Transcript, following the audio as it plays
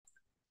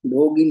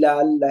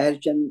Bhogilal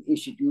लहरचंद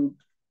institute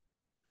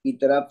की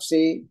तरफ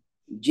से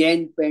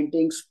जैन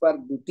पेंटिंग्स पर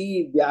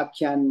द्वितीय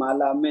व्याख्यान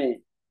माला में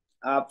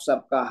आप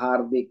सबका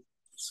हार्दिक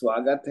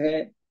स्वागत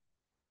है।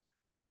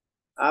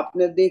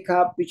 आपने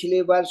देखा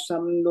पिछले वर्ष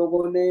हम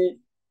लोगों ने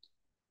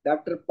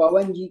डॉक्टर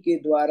पवन जी के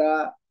द्वारा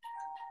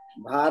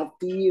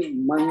भारतीय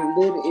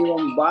मंदिर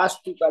एवं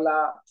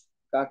वास्तुकला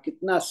का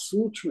कितना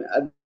सूक्ष्म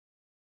अध्ययन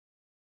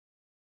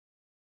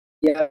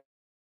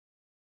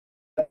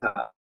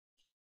था,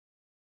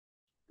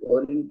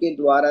 और इनके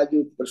द्वारा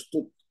जो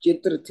प्रस्तुत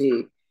चित्र थे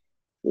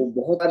वो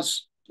बहुत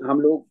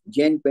हम लोग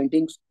जैन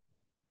पेंटिंग्स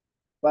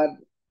पर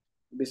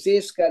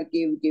विशेष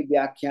करके उनके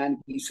व्याख्यान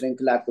की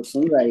श्रृंखला को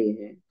सुन रहे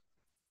हैं।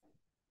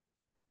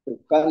 तो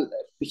कल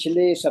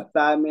पिछले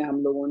सप्ताह में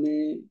हम लोगों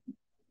ने,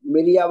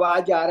 मेरी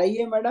आवाज आ रही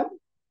है मैडम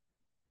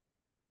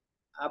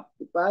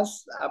आपके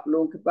पास, आप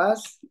लोगों के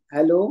पास?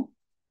 हेलो।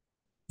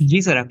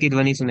 जी सर, आपकी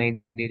ध्वनि सुनाई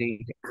दे रही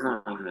है।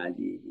 हाँ हाँ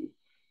जी जी।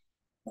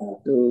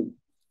 तो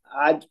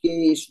आज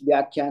के इस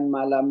व्याख्यान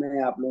माला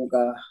में आप लोगों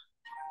का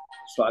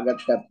स्वागत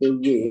करते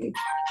हुए,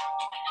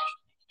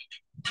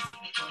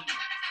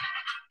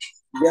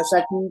 जैसा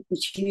कि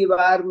पिछली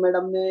बार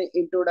मैडम ने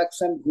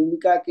इंट्रोडक्शन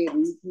भूमिका के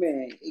रूप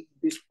में एक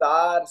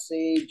विस्तार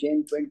से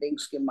जैन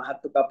पेंटिंग्स के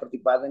महत्व का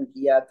प्रतिपादन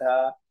किया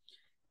था,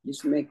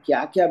 जिसमें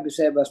क्या क्या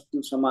विषय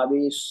वस्तु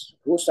समावेश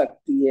हो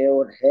सकती है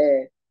और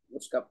है,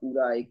 उसका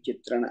पूरा एक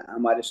चित्रण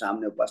हमारे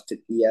सामने उपस्थित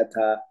किया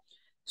था।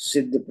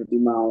 सिद्ध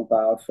प्रतिमाओं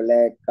का,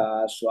 फ्लैग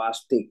का,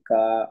 स्वास्तिक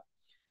का,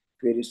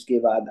 फिर इसके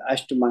बाद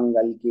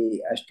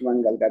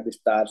अष्टमंगल का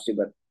विस्तार से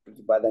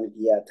प्रतिपादन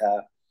किया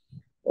था,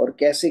 और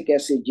कैसे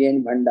कैसे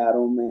जैन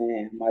भंडारों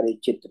में हमारे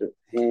चित्र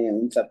हैं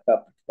उन सब का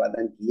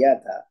प्रतिपादन किया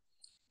था।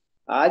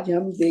 आज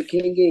हम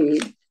देखेंगे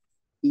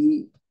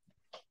कि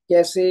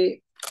कैसे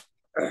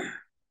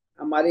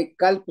हमारे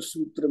कल्प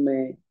सूत्र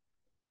में,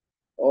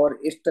 और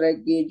इस तरह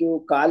की जो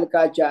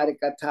कालकाचार्य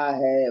कथा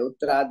है,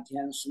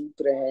 उत्तराध्ययन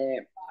सूत्र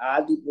है,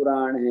 आदि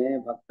पुराण है,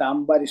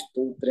 भक्तांबर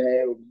स्तोत्र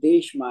है,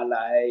 उपदेश माला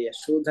है,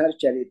 यशोधर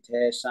चरित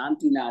है,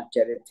 शांतिनाथ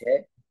चरित है,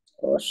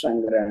 और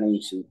संग्रहणी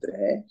सूत्र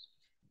है।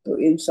 तो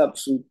इन सब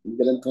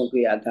ग्रंथों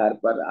के आधार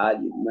पर आज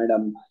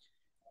मैडम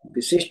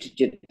विशिष्ट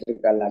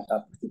चित्रकला का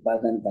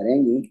प्रतिपादन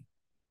करेंगी।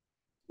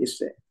 इस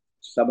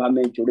सभा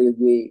में जुड़े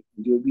हुए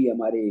जो भी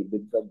हमारे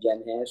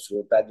विद्वज्जन हैं,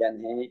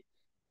 श्रोताजन हैं,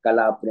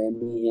 कला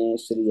प्रेमी हैं,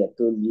 श्री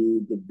अतुल जी,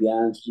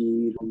 दिव्यांश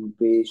जी,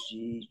 रूपेश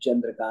जी,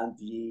 चंद्रकांत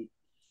जी,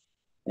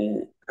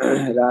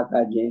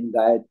 राका जैन,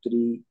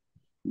 गायत्री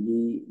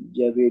जी,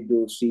 जवेद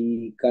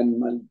जोशी,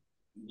 कनमल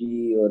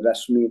जी और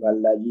रश्मि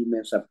भल्ला जी,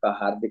 मैं सबका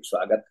हार्दिक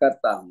स्वागत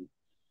करता हूँ।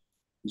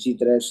 इसी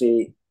तरह से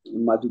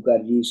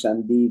मधुकर जी,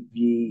 संदीप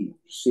जी,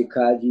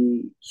 शिखा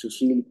जी,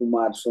 सुशील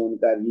कुमार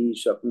सोनकर जी,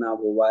 स्वप्ना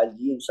भोवाल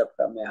जी, इन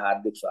सबका मैं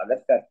हार्दिक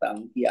स्वागत करता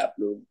हूँ कि आप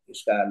लोग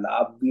इसका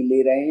लाभ भी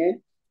ले रहे हैं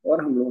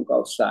और हम लोगों का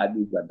उत्साह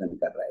भी वर्धन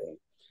कर रहे हैं।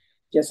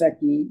 जैसा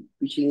कि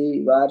पिछली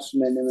बार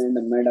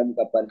मैंने मैडम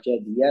का परिचय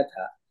दिया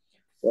था,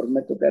 और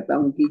मैं तो कहता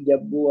हूँ कि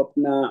जब वो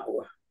अपना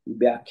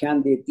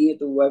व्याख्यान देती है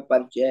तो वह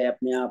परिचय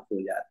अपने आप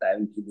हो जाता है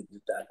उनकी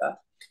विद्वता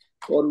का।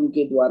 और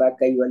उनके द्वारा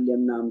कैवल्यम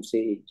नाम से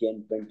जैन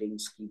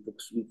पेंटिंग्स की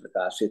बुक्स भी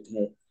प्रकाशित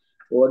है,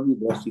 और भी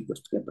बहुत सी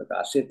पुस्तकें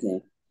प्रकाशित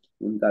हैं,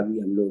 उनका भी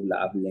हम लोग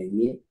लाभ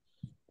लेंगे।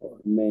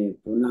 और मैं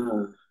पुनः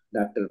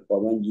डॉक्टर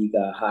पवन जी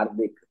का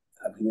हार्दिक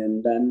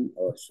अभिनंदन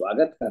और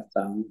स्वागत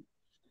करता हूँ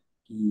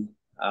कि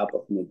आप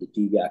अपने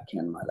द्वितीय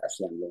व्याख्यान माला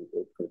से हम लोगों को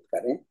उपकृत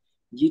करें।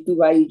 जीतू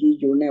भाई जी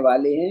जुड़ने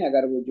वाले हैं,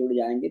 अगर वो जुड़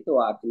जाएंगे तो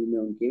आखिरी में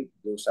उनके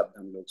दो शब्द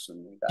हम लोग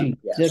सुनने का जी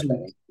प्रयास जरूर।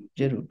 करेंगे।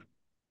 जरूर।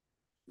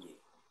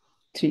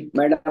 ठीक।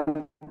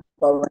 मैडम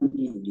पवन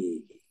जी जी।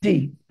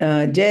 जी।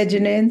 जय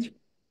Jinendra,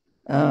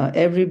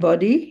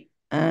 everybody,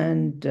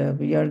 and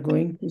we are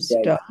going to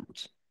जय।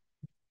 start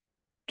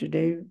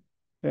today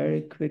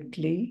very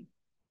quickly.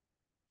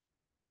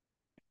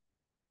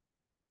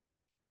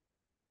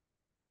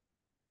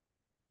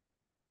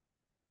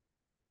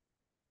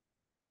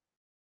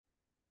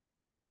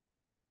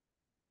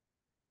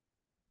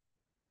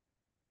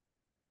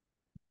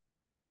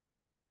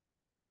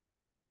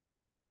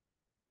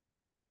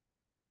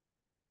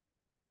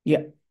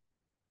 Yeah.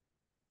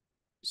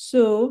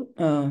 So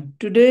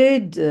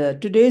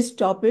today's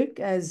topic,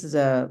 as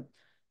uh,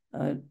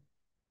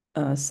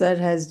 Sir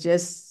has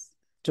just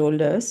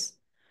told us,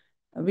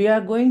 we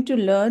are going to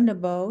learn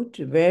about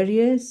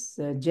various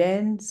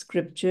Jain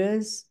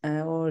scriptures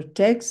or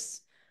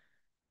texts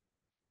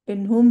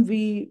in whom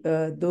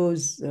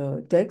those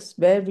texts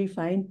where we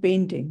find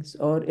paintings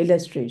or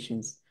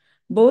illustrations,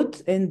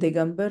 both in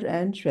Digambar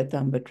and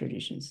Shwetambar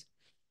traditions.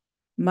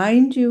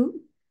 Mind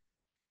you,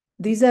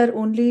 these are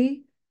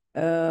only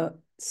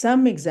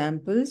some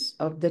examples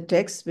of the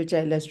texts which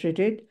are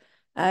illustrated,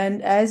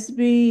 and as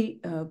we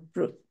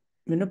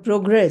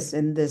progress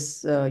in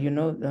this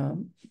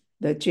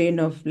the chain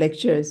of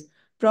lectures,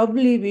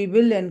 probably we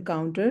will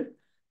encounter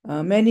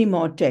many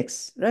more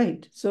texts,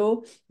 right?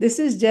 So this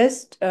is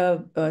just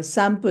a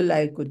sample.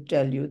 I could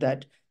tell you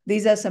that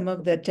these are some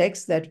of the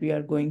texts that we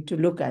are going to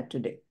look at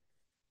today.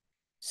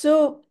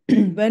 So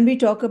when we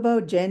talk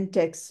about Jain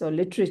texts or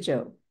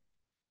literature,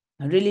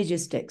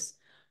 religious texts.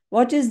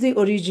 What is the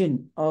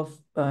origin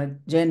of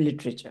Jain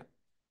literature?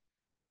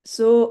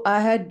 So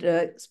I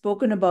had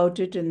spoken about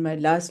it in my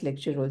last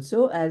lecture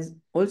also, as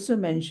also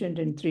mentioned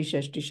in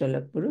Trishashti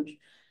Shalak Purush.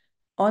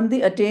 On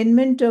the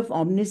attainment of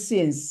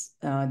omniscience,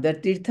 the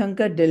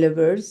Tirthankar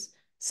delivers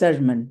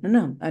sermon,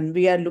 no? And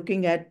we are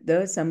looking at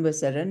the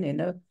Samvasaran in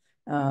a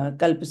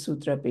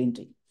Kalpasūtra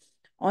painting.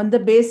 On the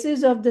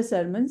basis of the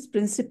sermons,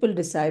 principal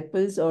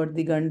disciples or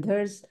the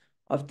Gandhars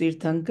of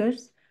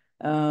Tirthankars,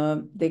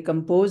 they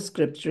compose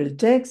scriptural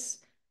texts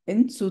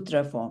in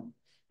sutra form.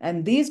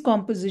 And these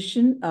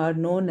compositions are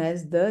known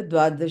as the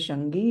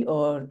Dwadashangi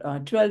or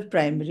 12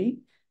 primary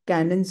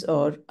canons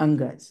or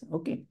angas.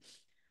 Okay.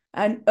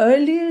 And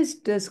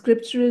earliest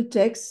scriptural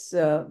texts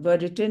were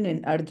written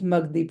in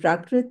Ardhmagdi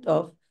Prakrit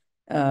of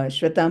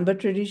Shvetamba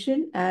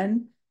tradition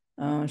and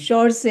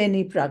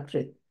Shorseni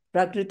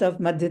Prakrit of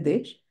Madhya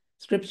Desh,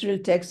 scriptural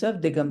texts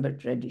of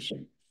Digambar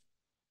tradition.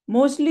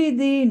 Mostly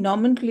the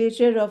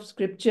nomenclature of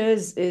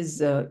scriptures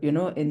is,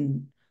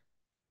 in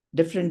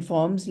different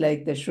forms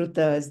like the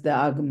Shrutas, the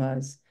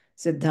Agamas,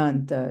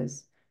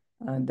 Siddhantas,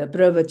 the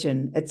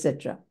Pravachan,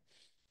 etc.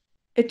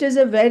 It is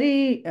a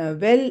very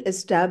well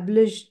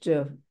established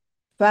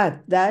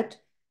fact that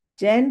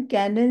Jain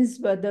canons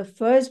were the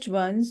first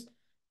ones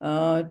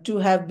to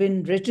have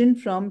been written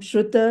from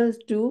Shruta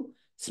to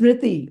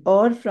Smriti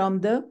or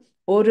from the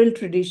oral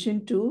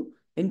tradition to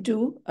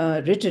into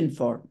written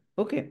form.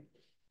 Okay.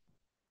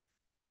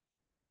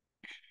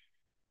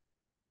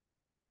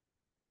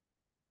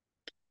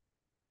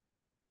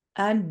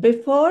 And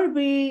before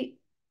we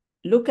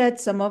look at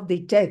some of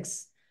the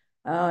texts,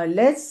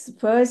 let's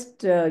first,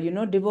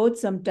 devote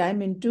some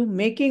time into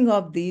making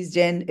of these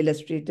Jain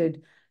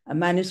illustrated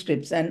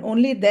manuscripts, and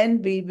only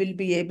then we will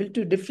be able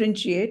to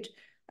differentiate,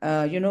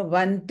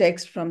 one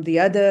text from the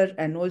other,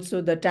 and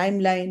also the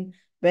timeline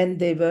when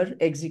they were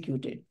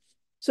executed.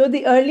 So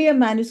the earlier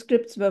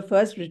manuscripts were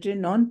first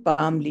written on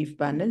palm leaf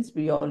panels.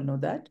 We all know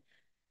that.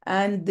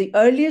 And the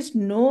earliest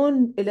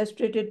known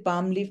illustrated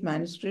palm leaf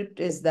manuscript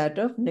is that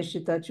of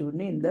Nishita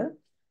Churni in the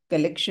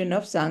collection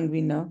of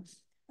Sangvina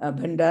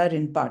Bhandar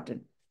in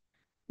Patan.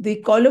 The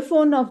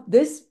colophon of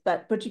this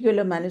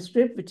particular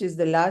manuscript, which is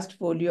the last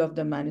folio of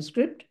the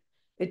manuscript,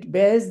 it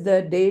bears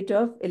the date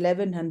of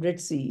 1100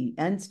 CE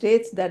and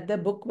states that the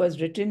book was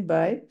written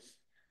by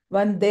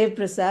one Dev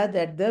Prasad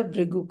at the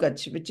Bhrigu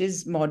Kutch, which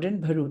is modern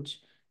Bharuch,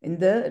 in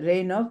the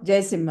reign of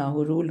Jaisimha,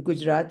 who ruled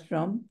Gujarat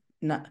from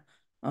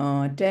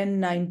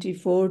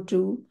 1094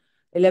 to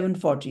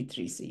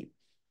 1143 CE.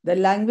 The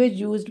language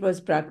used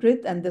was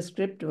Prakrit and the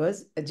script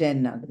was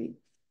Jain Nagari.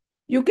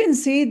 You can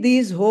see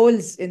these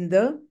holes in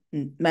the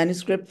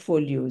manuscript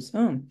folios.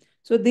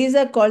 So these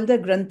are called the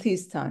Granthi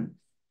Sthan.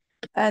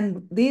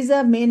 And these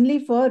are mainly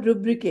for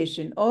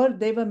rubrication, or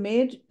they were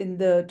made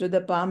to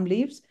the palm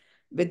leaves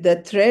with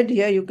the thread.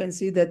 Here you can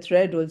see the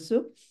thread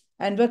also,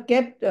 and were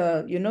kept,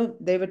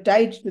 they were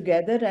tied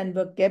together and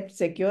were kept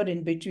secure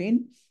in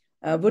between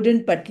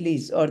wooden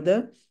patlis or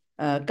the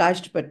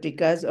kasht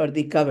pattikas or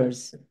the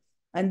covers.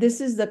 And this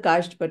is the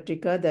kasht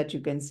pattika that you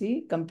can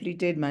see,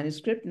 completed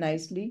manuscript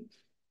nicely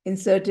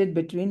inserted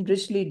between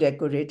richly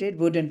decorated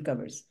wooden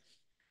covers.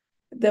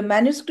 The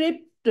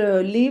manuscript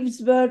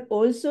leaves were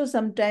also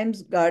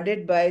sometimes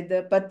guarded by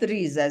the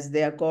patris, as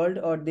they are called,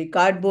 or the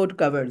cardboard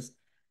covers,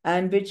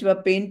 and which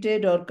were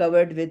painted or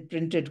covered with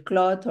printed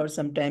cloth or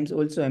sometimes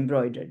also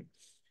embroidered.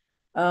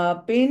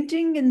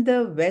 Painting in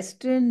the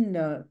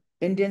Western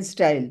Indian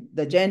style,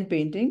 the Jain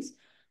paintings,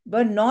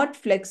 were not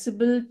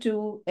flexible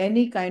to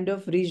any kind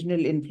of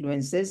regional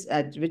influences,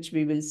 at which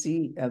we will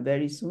see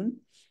very soon.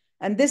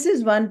 And this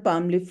is one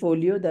palm leaf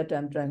folio that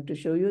I'm trying to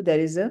show you. There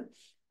is a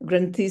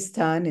Granthi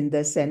Sthan in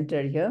the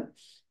center here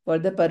for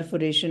the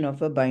perforation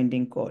of a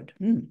binding cord.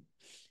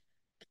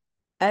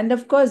 And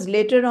of course,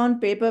 later on,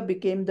 paper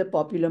became the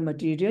popular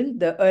material.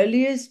 The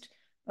earliest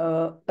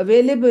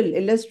available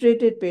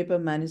illustrated paper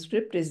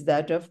manuscript is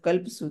that of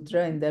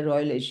Kalpasūtra in the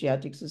Royal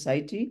Asiatic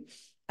Society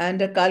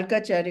and a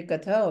Kalkachari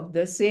Katha of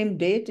the same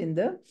date in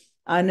the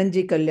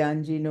Anandji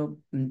Kalyanji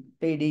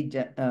Pedi,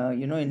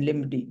 in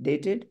Limdi,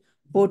 dated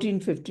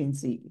 1415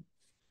 CE.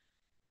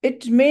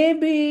 It may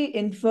be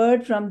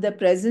inferred from the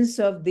presence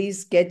of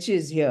these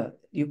sketches here.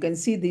 You can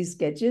see these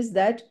sketches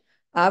that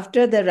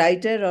after the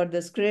writer or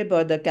the scribe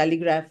or the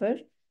calligrapher,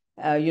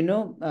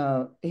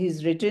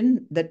 he's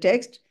written the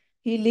text,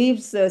 he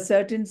leaves a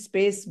certain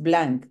space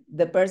blank.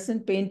 The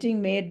person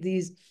painting made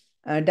these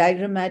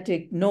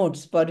diagrammatic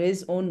notes for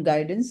his own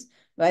guidance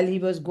while he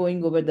was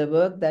going over the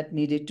work that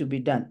needed to be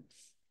done.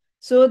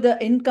 So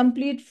the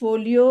incomplete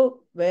folio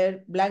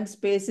where blank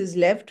space is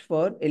left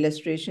for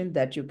illustration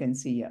that you can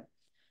see here.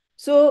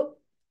 So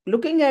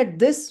looking at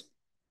this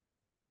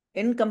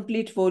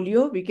incomplete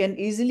folio, we can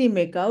easily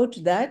make out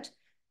that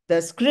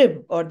the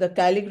scribe or the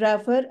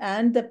calligrapher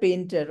and the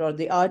painter or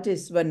the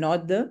artist were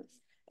not the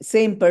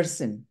same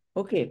person.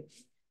 Okay.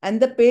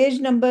 And the page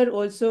number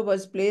also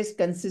was placed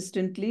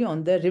consistently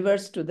on the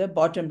reverse to the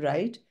bottom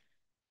right.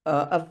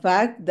 a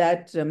fact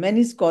that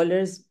many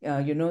scholars,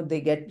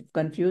 they get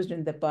confused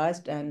in the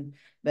past, and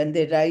when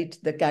they write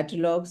the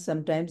catalogs,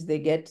 sometimes they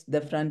get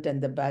the front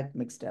and the back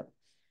mixed up.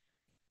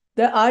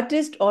 The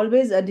artist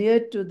always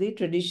adhered to the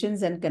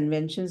traditions and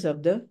conventions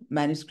of the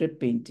manuscript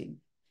painting,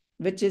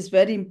 which is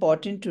very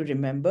important to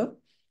remember.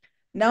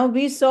 Now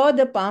we saw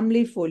the palm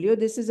leaf folio.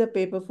 This is a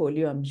paper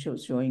folio I'm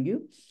showing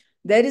you.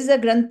 There is a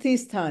Granthi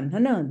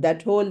Sthan,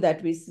 that hole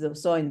that we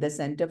saw in the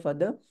center for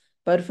the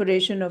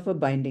perforation of a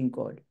binding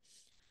cord.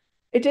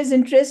 It is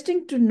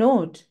interesting to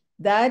note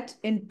that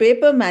in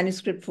paper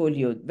manuscript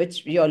folio,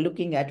 which you're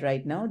looking at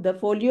right now, the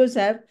folios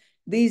have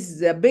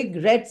these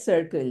big red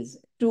circles,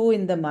 two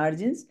in the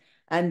margins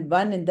and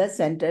one in the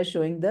center,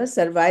 showing the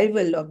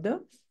survival of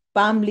the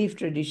palm leaf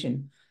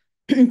tradition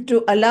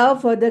to allow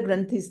for the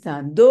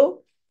Granthistan.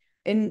 Though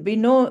we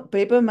know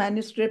paper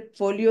manuscript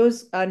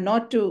folios are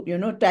not to,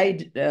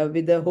 tied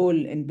with a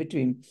hole in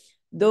between.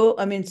 Though,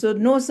 so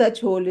no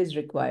such hole is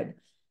required.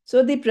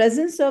 So the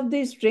presence of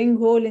the string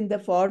hole in the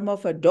form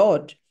of a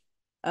dot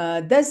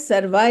thus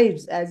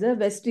survives as a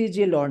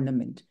vestigial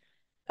ornament.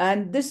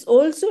 And this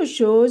also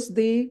shows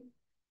the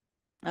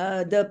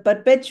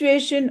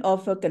perpetuation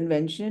of a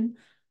convention,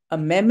 a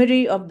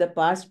memory of the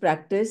past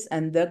practice,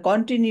 and the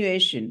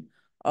continuation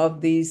of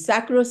the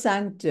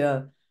sacrosanct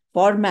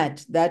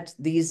format that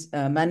these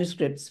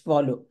manuscripts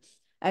follow.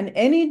 And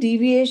any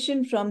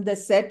deviation from the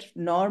set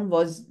norm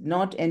was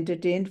not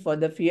entertained for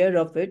the fear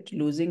of it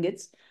losing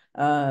its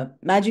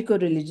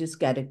magico-religious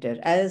character,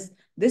 as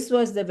this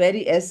was the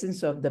very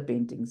essence of the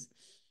paintings.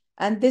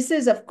 And this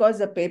is, of course,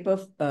 a paper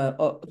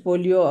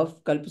folio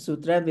of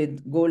Kalpasūtra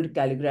with gold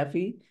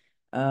calligraphy.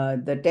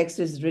 The text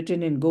is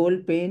written in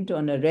gold paint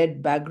on a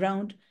red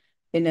background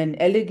in an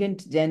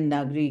elegant Jain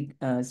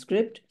Nagari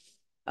script.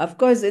 Of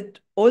course, it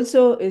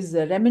also is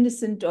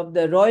reminiscent of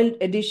the royal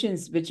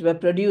editions which were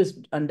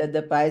produced under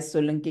the pious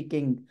Solanki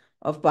king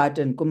of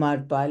Patan, Kumar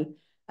Pal.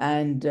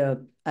 And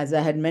as I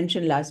had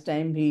mentioned last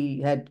time,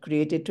 he had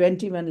created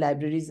 21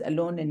 libraries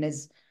alone in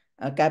his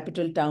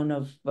capital town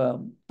of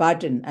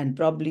Patan, and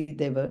probably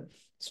they were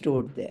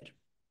stored there.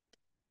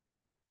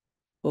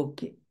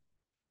 Okay.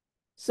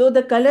 So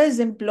the colors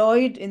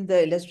employed in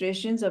the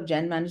illustrations of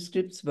Jain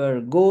manuscripts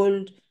were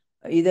gold,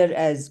 either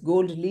as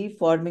gold leaf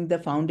forming the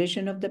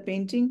foundation of the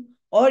painting,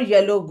 or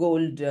yellow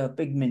gold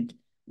pigment,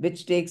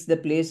 which takes the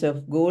place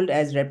of gold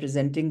as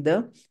representing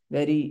the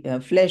very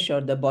flesh or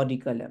the body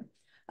color.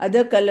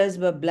 Other colors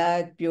were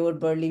black, pure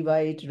pearly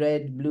white,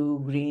 red,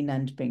 blue, green,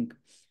 and pink.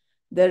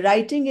 The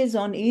writing is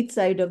on each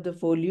side of the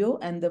folio,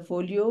 and the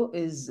folio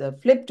is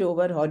flipped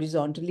over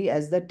horizontally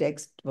as the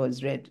text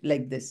was read,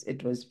 like this.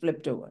 It was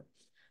flipped over.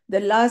 The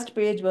last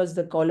page was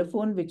the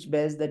colophon, which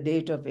bears the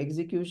date of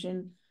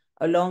execution,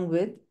 along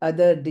with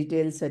other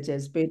details such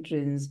as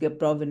patrons,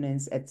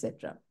 provenance,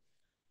 etc.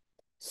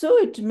 So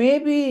it may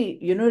be,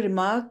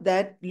 remarked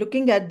that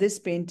looking at this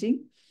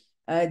painting,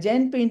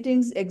 Jain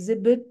paintings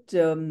exhibit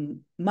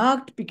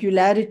marked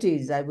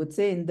peculiarities, I would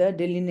say, in the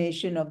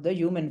delineation of the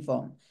human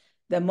form.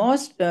 The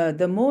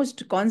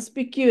most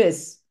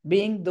conspicuous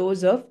being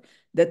those of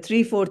the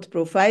three-fourth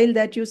profile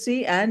that you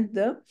see, and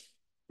the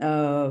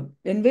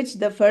in which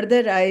the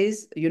further eye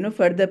is,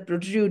 further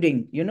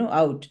protruding,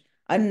 out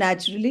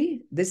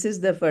unnaturally. This is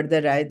the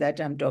further eye that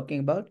I'm talking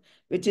about,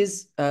 which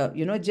is,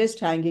 just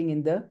hanging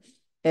in the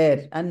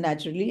air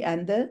unnaturally,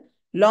 and the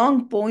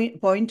long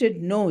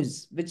pointed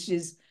nose, which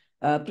is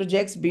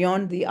projects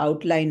beyond the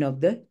outline of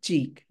the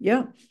cheek.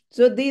 Yeah.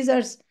 So these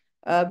are,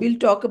 we'll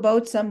talk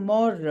about some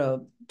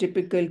more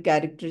typical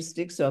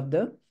characteristics of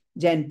the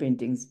Jain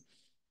paintings.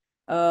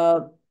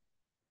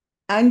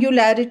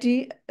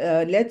 Angularity,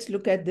 let's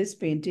look at this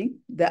painting.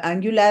 The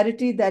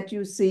angularity that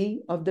you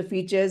see of the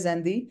features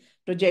and the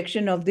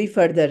projection of the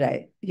further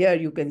eye. Here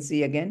you can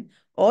see again,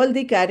 all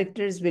the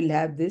characters will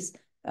have this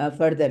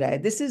further eye.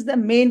 This is the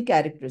main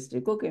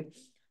characteristic, okay?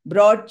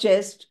 Broad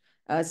chest.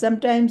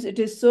 Sometimes it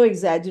is so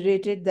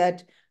exaggerated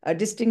that a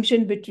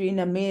distinction between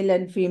a male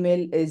and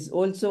female is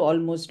also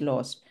almost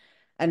lost.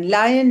 And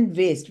lion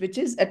waist, which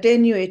is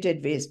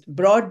attenuated waist.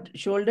 Broad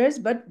shoulders,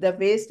 but the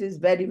waist is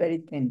very, very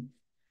thin.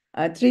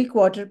 A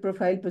three-quarter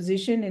profile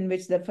position in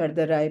which the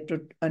further eye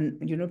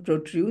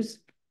protrudes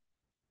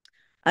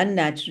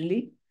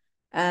unnaturally,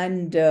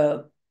 and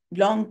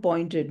long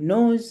pointed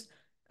nose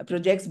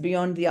projects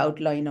beyond the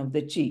outline of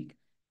the cheek.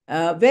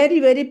 Very,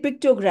 very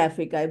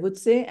pictographic, I would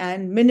say,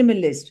 and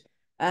minimalist.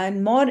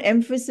 And more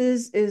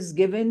emphasis is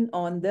given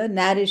on the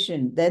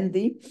narration than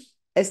the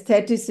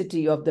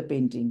aestheticity of the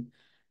painting,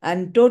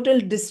 and total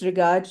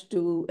disregard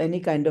to any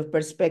kind of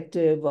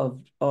perspective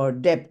or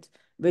depth,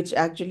 which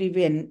actually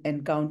we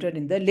encountered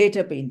in the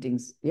later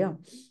paintings. Yeah.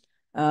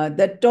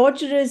 The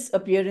tortuous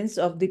appearance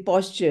of the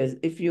postures,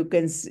 if you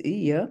can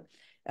see here,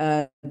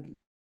 the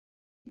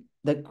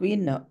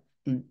queen,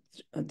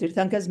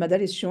 Tirthanka's mother,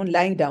 is shown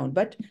lying down,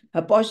 but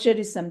her posture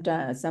is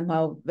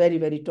somehow very,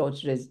 very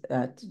torturous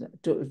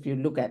if you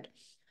look at.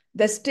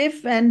 The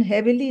stiff and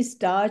heavily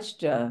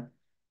starched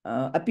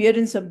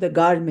appearance of the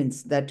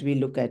garments that we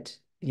look at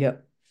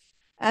here.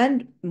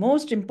 And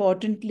most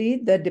importantly,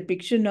 the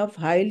depiction of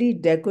highly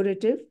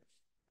decorative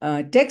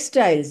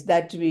textiles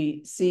that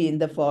we see in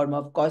the form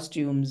of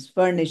costumes,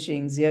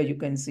 furnishings, here you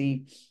can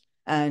see,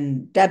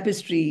 and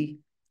tapestry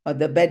or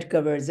the bed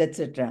covers,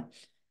 etc.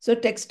 So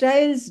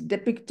textiles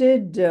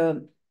depicted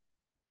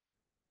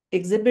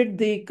exhibit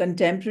the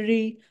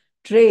contemporary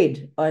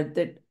trade, or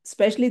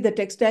especially the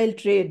textile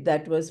trade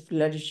that was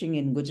flourishing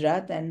in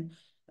Gujarat, and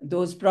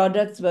those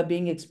products were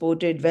being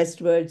exported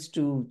westwards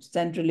to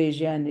Central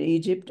Asia and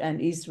Egypt,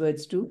 and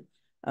eastwards to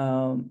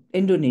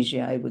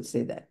Indonesia, I would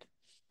say that.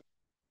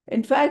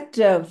 In fact,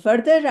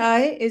 further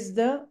eye is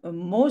the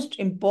most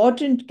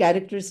important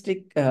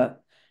characteristic,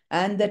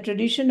 and the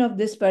tradition of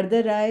this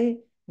further eye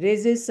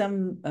raises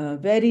some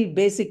very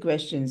basic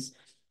questions.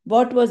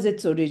 What was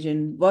its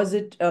origin? Was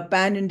it a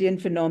pan-Indian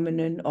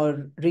phenomenon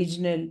or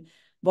regional?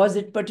 Was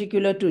it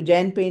particular to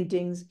Jain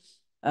paintings?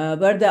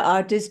 Were the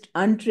artists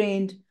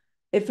untrained?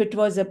 If it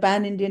was a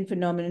pan-Indian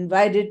phenomenon,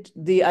 why did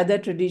the other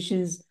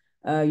traditions,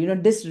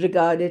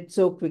 disregard it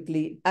so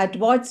quickly? At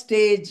what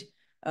stage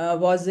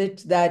was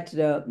it that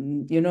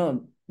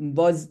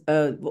was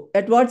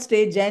at what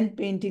stage Jain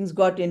paintings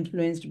got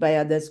influenced by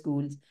other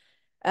schools?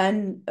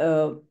 And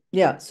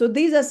yeah, so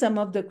these are some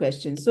of the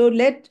questions. So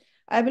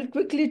I will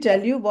quickly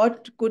tell you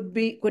what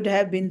could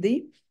have been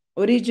the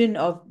origin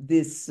of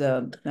this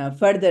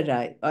further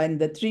eye and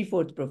the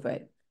three-fourth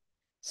profile.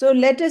 So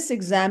let us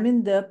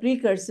examine the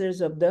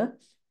precursors of the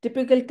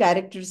typical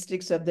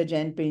characteristics of the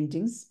Jain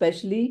paintings,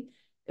 especially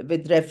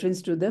with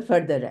reference to the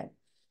further eye.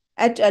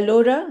 At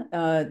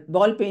Ellora,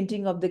 wall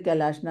painting of the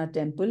Kalashna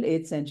temple,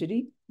 8th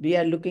century, we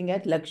are looking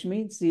at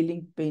Lakshmi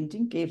ceiling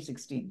painting, cave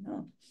 16.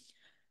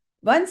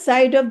 One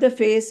side of the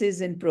face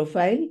is in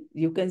profile,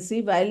 you can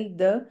see, while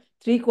the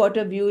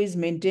three-quarter view is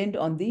maintained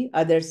on the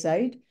other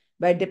side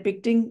by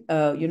depicting,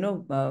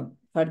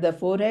 for the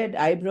forehead,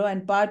 eyebrow,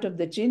 and part of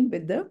the chin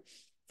with the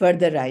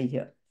further eye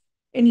here.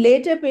 In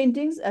later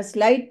paintings, a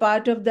slight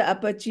part of the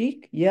upper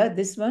cheek, here,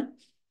 this one,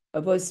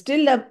 was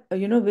still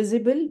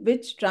visible,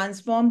 which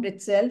transformed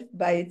itself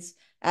by its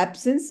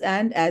absence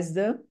and as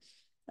the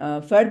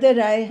further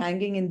eye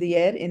hanging in the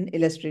air in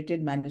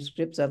illustrated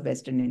manuscripts of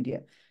Western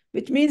India,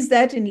 which means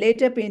that in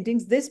later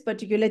paintings, this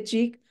particular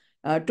cheek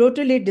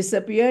totally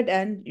disappeared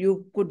and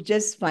you could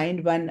just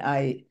find one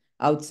eye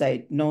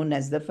outside, known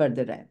as the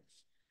further eye.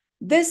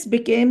 This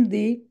became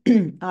the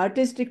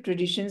artistic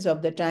traditions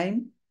of the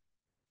time,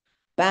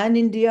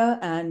 pan-India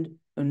and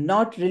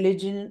not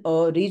religion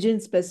or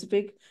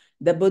region-specific.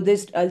 The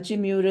Buddhist Alchi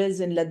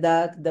murals in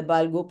Ladakh, the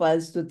Balgopal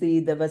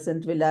Stuti, the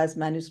Vasant Vilas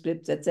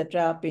manuscripts,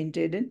 etc., are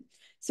painted in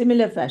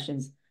similar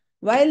fashions.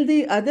 While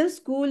the other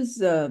schools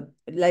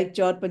like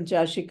Chaur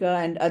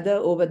Panchashika and other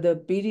over the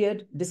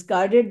period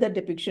discarded the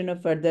depiction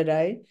of further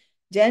eye,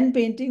 Jain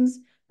paintings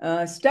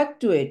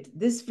stuck to it.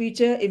 This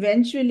feature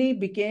eventually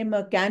became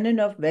a canon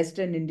of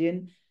Western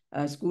Indian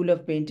school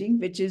of painting,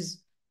 which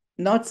is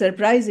not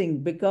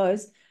surprising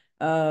because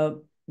uh,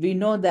 we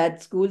know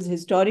that schools'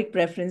 historic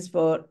preference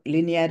for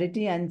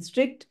linearity and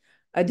strict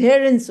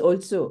adherence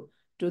also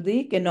to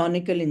the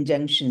canonical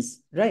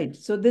injunctions, right?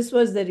 So this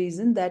was the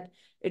reason that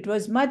it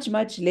was much,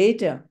 much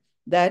later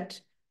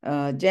that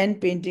Jain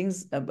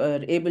paintings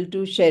were able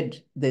to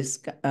shed this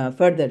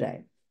further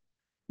eye.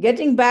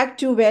 Getting back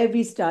to where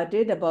we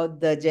started about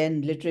the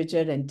Jain literature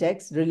and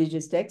text,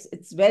 religious texts,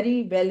 it's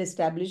very well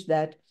established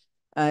that,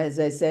 as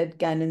I said,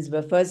 canons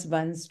were first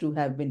ones to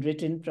have been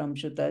written from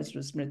Shrutas to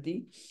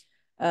Smriti.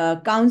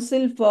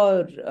 Council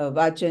for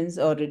Vachans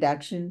or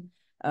redaction.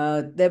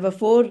 There were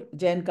 4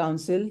 Jain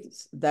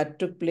councils that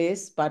took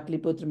place,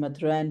 Patliputra,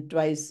 Mathura, and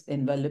twice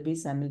in Vallabhi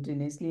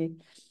simultaneously,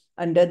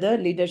 under the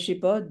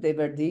leadership of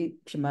Devardi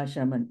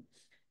Shraman,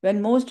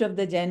 when most of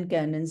the Jain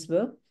canons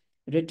were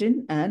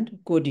written and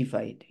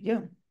codified.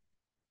 Yeah.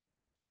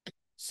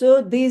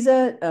 So these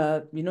are,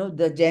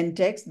 the Jain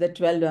texts, the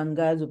 12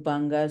 Angas,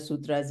 Upangas,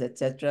 Sutras,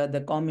 etc.,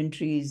 the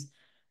commentaries,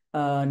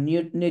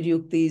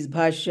 Niryuktis,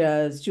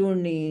 Bhashyas,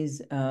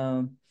 Churnis,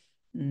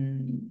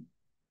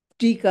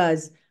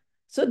 Tikas.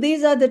 So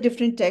these are the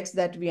different texts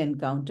that we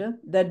encounter.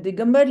 The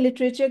Digambar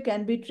literature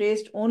can be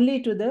traced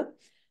only to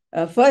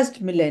the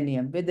first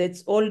millennium, with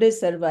its oldest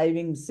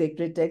surviving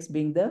sacred text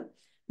being the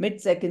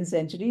mid-2nd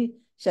century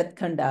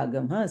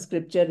Shatkhandagam,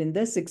 scripture in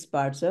the 6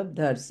 parts of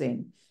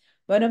Dharsen.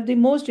 One of the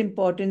most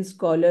important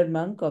scholar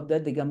monk of the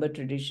Digambar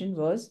tradition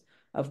was,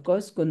 of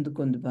course, Kund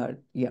Bharat.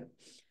 Yeah.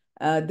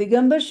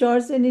 Digambar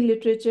Shorseni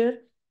literature,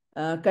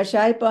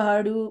 Kashai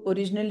Pahadu,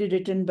 originally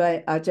written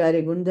by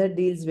Acharya Gundhar,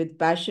 deals with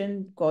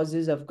passion,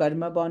 causes of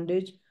karma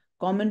bondage.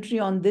 Commentary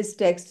on this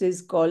text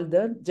is called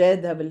the Jai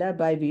Dhavala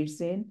by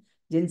Veersen,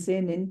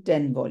 Jinsen in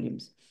 10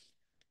 volumes.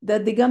 The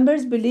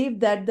Digambars believed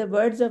that the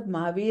words of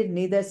Mahavir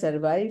neither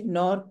survive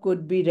nor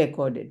could be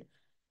recorded.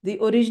 The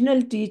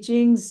original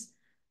teachings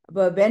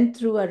went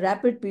through a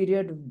rapid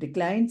period of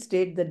decline,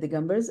 state the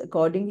Digambars.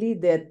 Accordingly,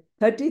 their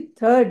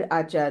 33rd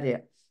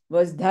Acharya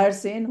was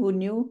Dharsen, who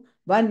knew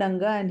one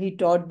Anga, and he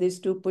taught this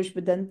to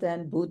Pushpadanta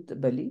and Bhut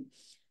Bali,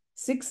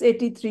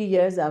 683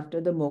 years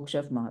after the moksha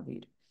of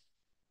Mahavir.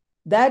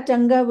 That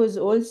Anga was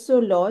also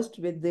lost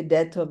with the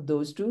death of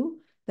those two.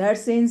 The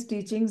Harsen's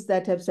teachings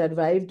that have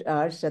survived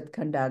are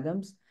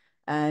Shatkhandagams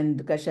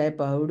and Kashai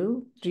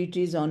Pahudu,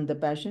 treatises on the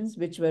passions,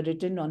 which were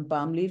written on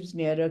palm leaves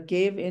near a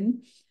cave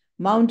in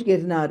Mount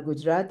Girnar,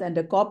 Gujarat, and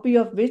a copy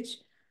of which,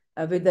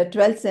 with the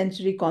 12th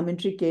century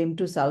commentary, came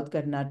to South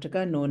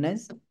Karnataka, known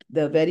as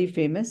the very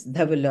famous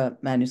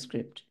Dhavala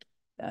manuscript.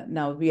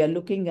 Now we are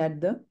looking at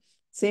the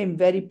same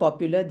very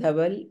popular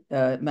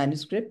Dhaval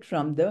manuscript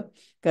from the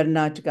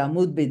Karnataka,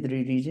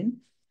 Mudbidri region.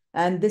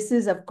 And this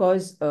is, of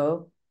course,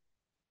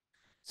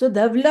 so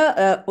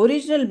Dhavla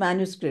original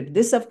manuscript.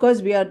 This, of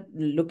course, we are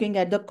looking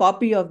at the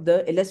copy of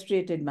the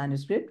illustrated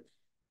manuscript.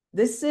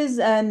 This is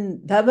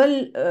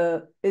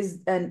Dhaval is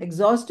an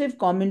exhaustive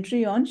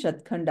commentary on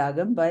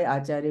Shatkhandagam by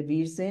Acharya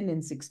Veer Sen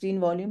in 16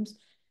 volumes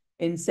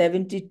in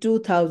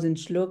 72,000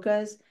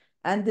 shlokas.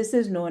 And this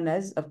is known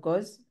as, of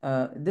course,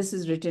 this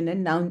is written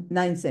in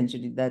 9th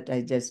century that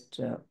I just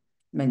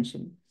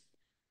mentioned.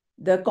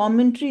 The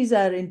commentaries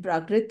are in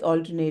Prakrit,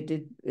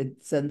 alternated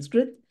with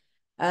Sanskrit.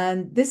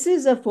 And this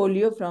is a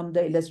folio from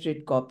the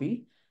illustrated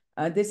copy.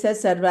 This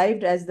has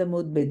survived as the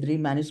Mudbidri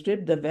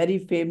manuscript, the very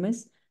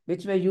famous,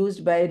 which were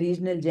used by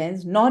regional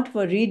Jains, not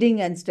for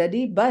reading and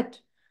study, but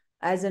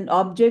as an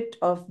object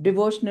of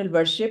devotional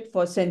worship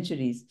for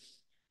centuries.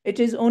 It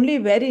is only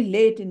very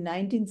late in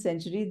 19th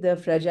century the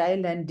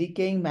fragile and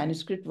decaying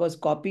manuscript was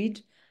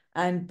copied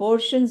and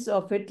portions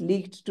of it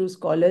leaked to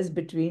scholars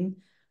between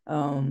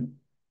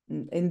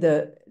in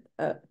the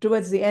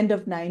towards the end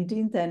of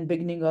 19th and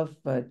beginning of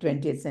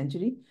 20th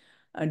century,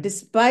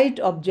 despite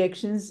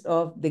objections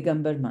of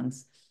Digambar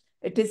monks.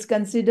 It is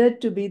considered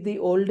to be the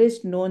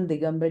oldest known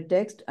Digambar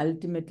text,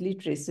 ultimately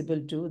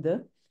traceable to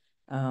the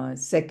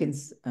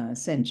 2nd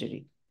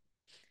century.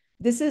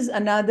 This is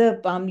another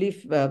palm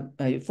leaf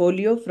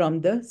folio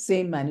from the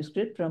same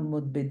manuscript from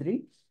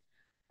Mudbidri.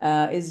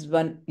 Is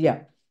one,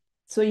 yeah.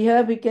 So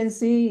here we can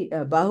see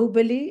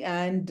Bahubali,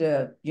 and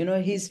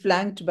he's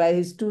flanked by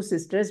his two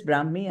sisters,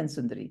 Brahmi and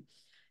Sundari.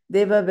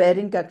 They were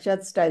wearing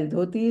Kakshat style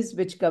dhotis,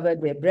 which cover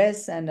their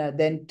breasts and are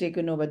then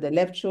taken over the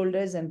left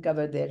shoulders and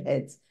cover their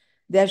heads.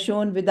 They are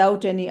shown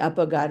without any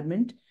upper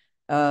garment.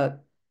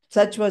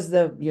 Such was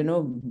the,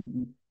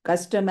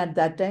 custom at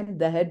that time.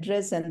 The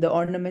headdress and the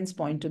ornaments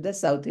point to the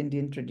South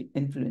Indian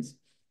influence.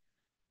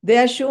 They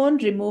are shown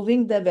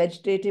removing the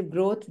vegetative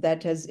growth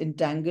that has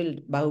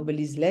entangled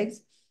Bahubali's legs.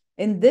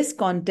 In this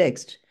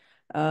context,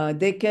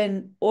 they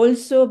can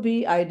also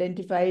be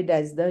identified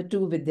as the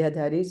two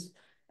Vidyadharis,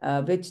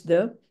 which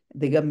the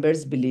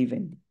Digambars believe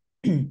in.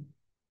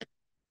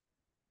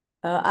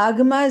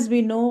 Agamas,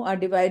 we know, are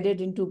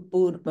divided into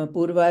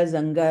Purvas,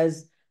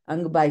 Angas,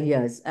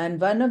 Angbahyas.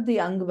 And one of the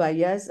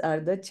Angbahyas are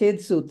the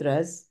Ched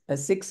Sutras,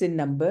 6 in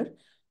number,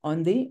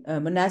 on the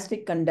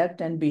monastic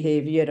conduct and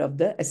behavior of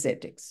the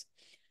ascetics.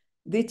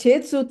 The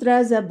Ched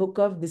Sutras are a book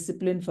of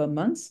discipline for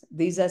monks.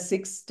 These are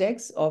 6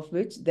 texts, of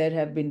which there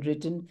have been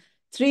written,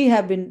 3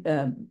 have been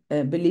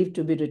believed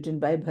to be written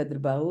by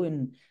Bhadrabahu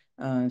in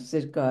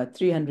circa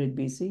 300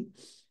 BC.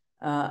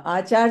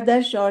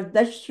 Achardash or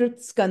Dashrut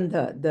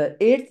Skandha, the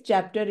 8th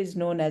chapter, is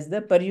known as the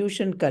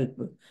Paryushan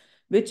Kalpa,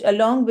 which,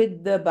 along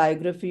with the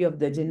biography of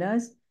the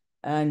Jinas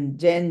and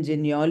Jain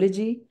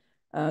genealogy,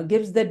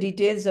 gives the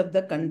details of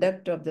the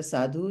conduct of the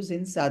sadhus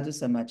in Sadhu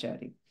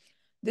Samachari.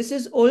 This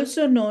is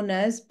also known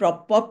as,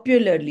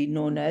 popularly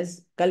known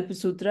as,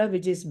 Kalpasūtra,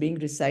 which is being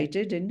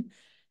recited in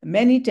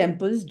many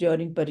temples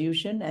during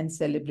Paryushan and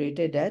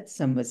celebrated at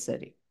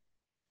Samvatsari.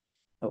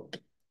 Okay.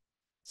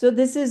 So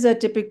this is a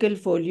typical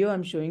folio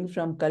I'm showing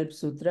from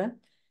Kalpasūtra,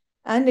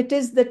 and it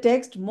is the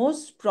text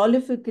most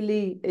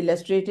prolifically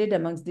illustrated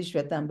amongst the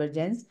Shwetambar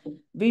Jains.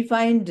 We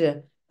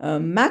find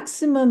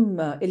maximum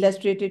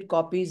illustrated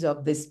copies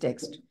of this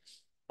text.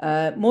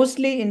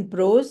 Mostly in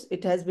prose,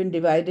 it has been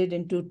divided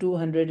into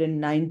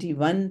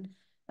 291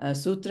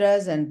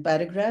 sutras and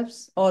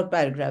paragraphs, or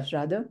paragraphs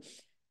rather.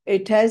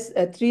 It has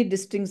 3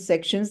 distinct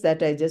sections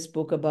that I just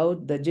spoke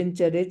about, the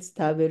Jincharit,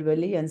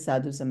 Thavirvali, and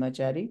Sadhu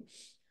Samachari,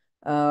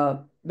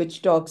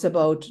 which talks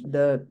about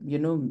the,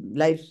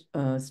 life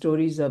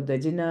stories of the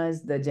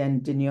Jinas, the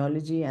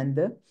genealogy, and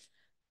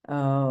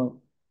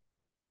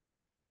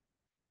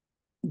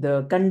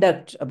the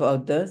conduct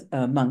about the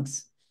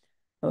monks,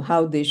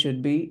 how they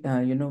should be,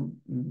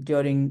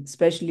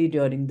 especially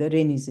during the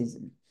rainy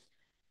season.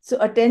 So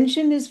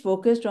attention is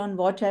focused on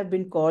what have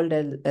been called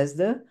as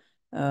the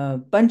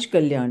Panch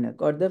Kalyanak,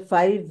 or the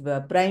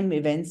 5 prime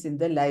events in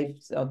the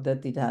lives of the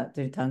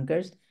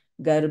Tirthankars: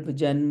 Garbh,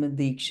 Janm,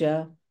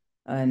 Diksha,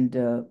 and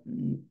Garbh,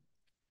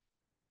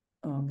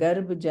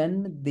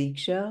 Janm,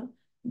 Diksha,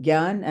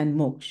 Gyan, and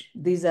Moksha.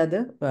 These are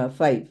the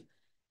 5.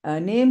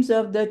 Names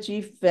of the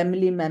chief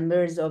family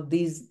members of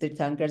these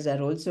Tirthankars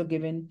are also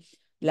given.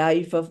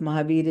 Life of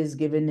Mahavir is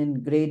given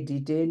in great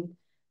detail.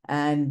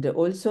 And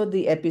also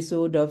the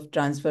episode of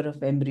transfer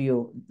of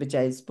embryo, which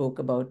I spoke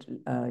about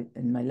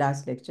in my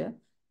last lecture,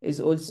 is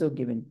also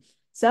given.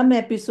 Some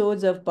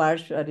episodes of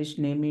Parsh,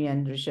 Arishnemi,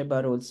 and Rishabh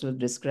are also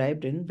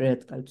described in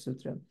Brihat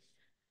Kalpasūtra.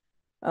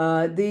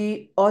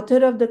 The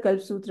author of the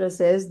Kalpasūtra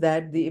says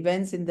that the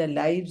events in the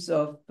lives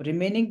of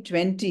remaining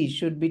 20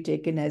 should be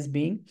taken as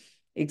being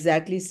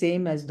exactly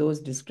same as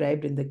those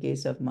described in the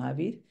case of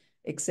Mahavir,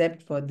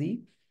 except for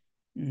the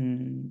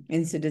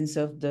incidence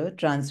of the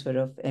transfer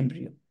of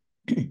embryo.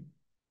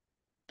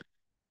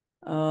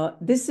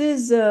 This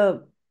is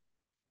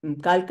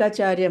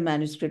Kalkacharya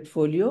manuscript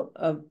folio,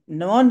 a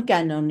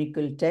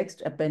non-canonical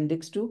text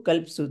appendix to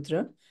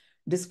Kalpasūtra,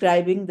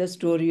 describing the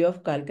story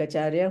of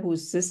Kalkacharya,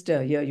 whose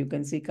sister, here you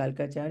can see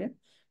Kalkacharya,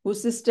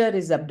 whose sister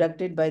is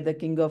abducted by the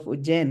king of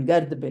Ujjain,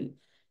 Gardabil.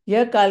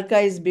 Here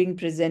Kalka is being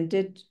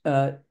presented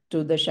to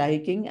the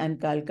Shahi king, and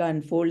Kalka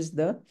unfolds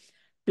the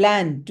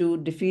plan to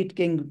defeat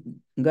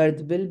King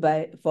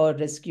Gardabil for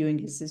rescuing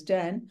his sister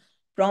and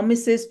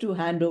promises to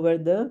hand over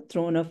the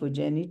throne of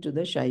Ujjaini to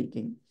the Shahi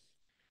king.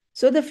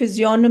 So the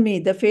physiognomy,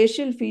 the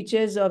facial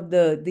features of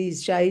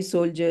these Shahi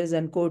soldiers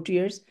and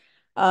courtiers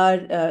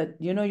are,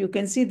 you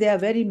can see they are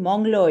very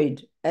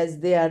Mongoloid, as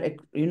they are,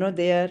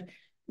 they are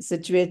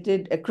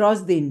situated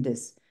across the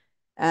Indus.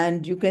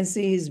 And you can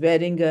see he's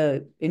wearing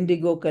a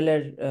indigo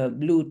color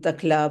blue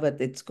takla,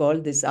 what it's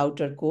called, this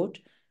outer coat,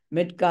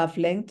 mid-calf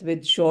length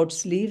with short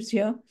sleeves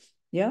here.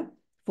 Yeah,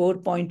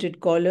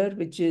 four-pointed collar,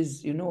 which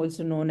is,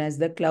 also known as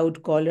the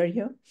cloud collar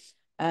here,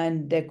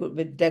 and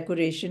with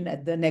decoration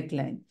at the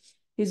neckline.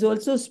 He's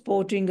also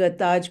sporting a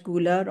Taj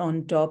Kular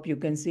on top, you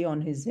can see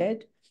on his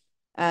head.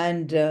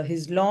 And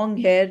his long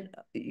hair,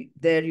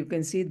 there you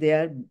can see they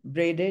are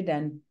braided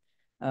and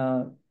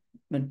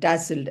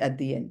tasseled at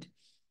the end.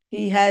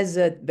 He has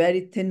a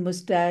very thin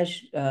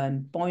mustache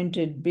and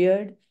pointed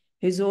beard.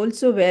 He's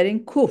also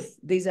wearing kuf.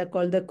 These are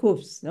called the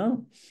kufs,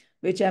 no?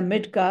 Which are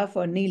mid-calf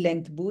or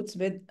knee-length boots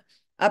with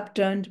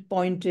upturned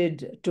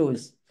pointed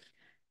toes.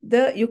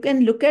 You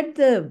can look at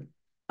the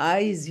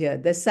eyes here,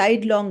 the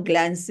sidelong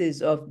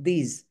glances of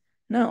these,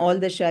 no, all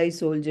the Shahi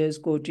soldiers,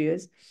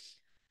 courtiers.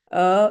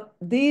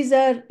 These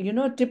are,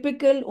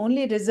 typical,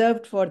 only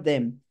reserved for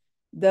them.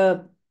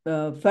 The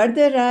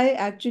further eye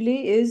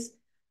actually is,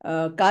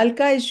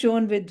 Kalka is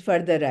shown with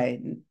further eye.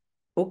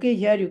 Okay,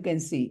 here you can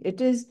see. It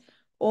is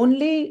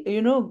only,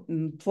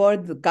 for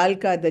the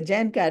Kalka, the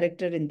Jain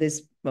character in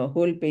this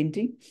whole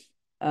painting,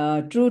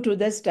 true to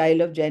the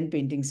style of Jain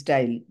painting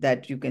style,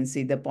 that you can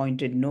see the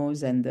pointed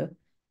nose and the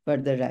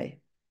further eye.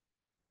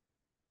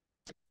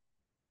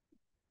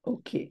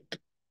 Okay.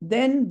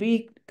 Then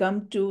we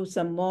come to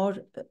some more.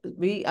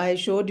 I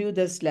showed you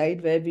the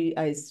slide where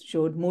I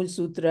showed Mool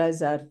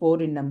Sutras are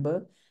 4 in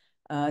number.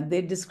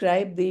 They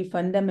describe the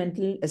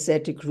fundamental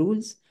ascetic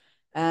rules,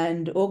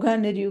 and Ogha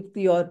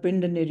Niryukti or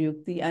Pinda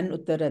Niryukti and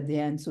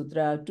Uttaradhyayan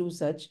Sutra are 2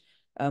 such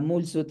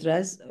Mool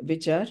Sutras,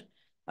 which are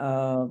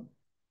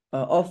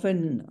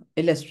often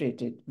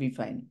illustrated, we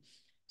find.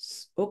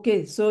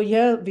 Okay, so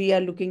here we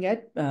are looking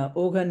at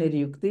Ogha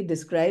Niryukti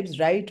describes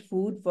right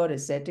food for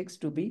ascetics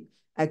to be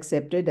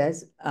accepted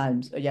as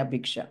alms, ya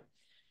bhiksha.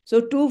 So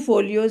 2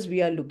 folios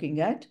we are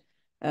looking at.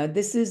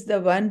 This is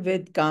the one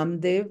with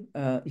Kamdev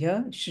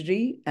here,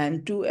 Shri,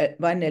 and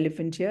 1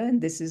 elephant here,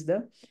 and this is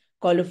the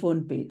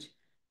colophon page.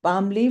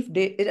 Palm leaf,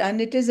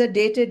 and it is a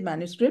dated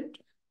manuscript,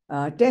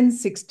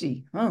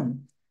 1060,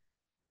 and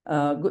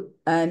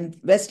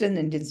Western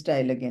Indian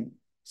style again.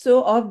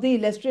 So of the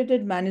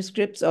illustrated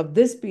manuscripts of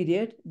this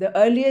period, the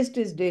earliest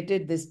is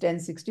dated this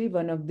 1060.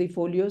 One of the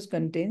folios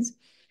contains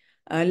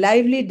a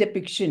lively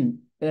depiction,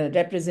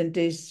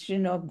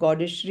 representation of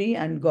Goddess Shri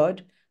and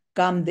God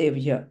Kamdev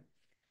here,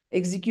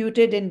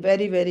 executed in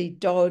very, very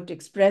taut,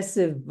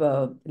 expressive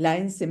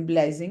lines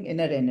symbolizing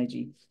inner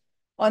energy.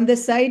 On the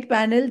side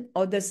panel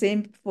of the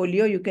same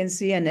folio, you can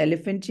see an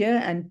elephant here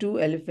and 2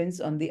 elephants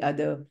on the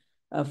other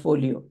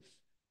folio.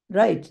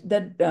 Right.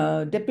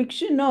 The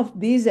depiction of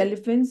these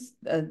elephants,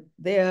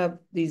 they have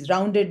these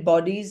rounded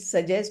bodies,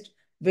 suggest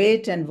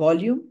weight and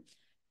volume.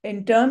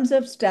 In terms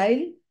of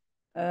style,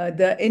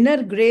 the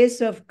inner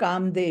grace of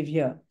Kamdev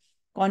here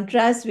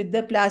contrasts with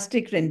the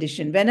plastic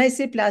rendition. When I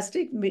say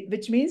plastic,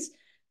 which means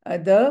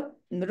the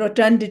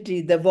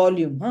rotundity, the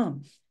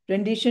volume,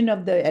 rendition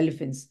of the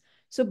elephants.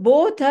 So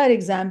both are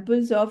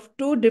examples of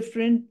 2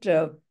 different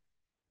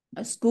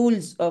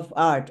schools of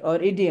art or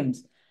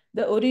idioms,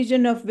 the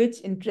origin of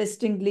which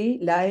interestingly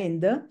lie in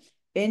the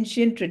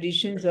ancient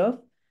traditions of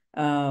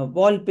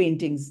wall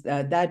paintings,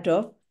 that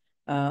of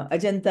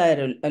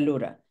Ajanta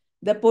Ellora.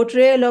 The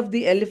portrayal of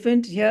the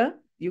elephant here,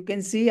 you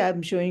can see,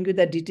 I'm showing you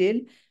the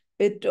detail.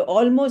 It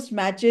almost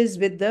matches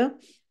with the,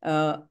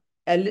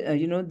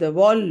 the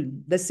wall,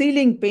 the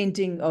ceiling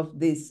painting of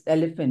this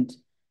elephant,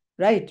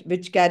 right,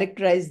 which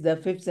characterized the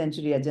 5th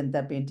century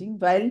Ajanta painting,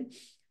 while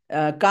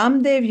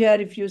Kamdev here,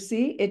 if you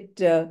see,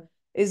 it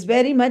is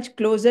very much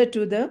closer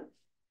to the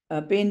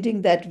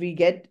painting that we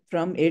get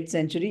from 8th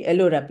century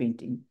Ellora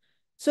painting.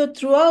 So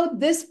throughout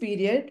this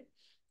period,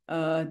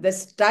 the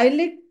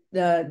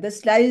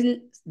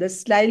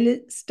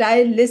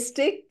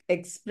stylistic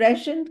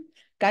expression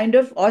kind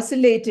of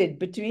oscillated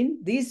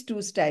between these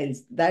 2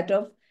 styles, that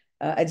of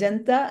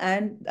Ajanta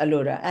and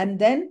Ellora. And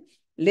then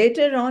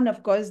later on,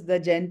 of course, the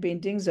Jain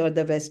paintings or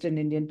the Western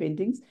Indian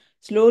paintings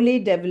slowly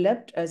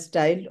developed a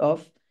style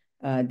of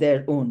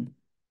their own.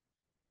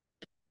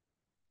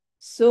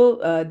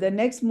 So the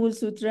next Mool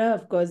Sutra,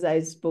 of course,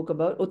 I spoke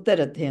about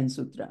Uttaradhyan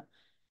Sutra.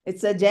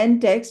 It's a Jain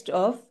text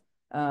of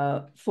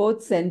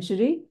 4th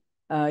century.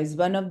 Is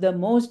one of the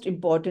most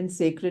important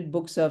sacred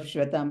books of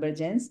Shwetambar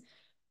Jains,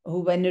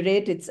 who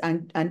venerate its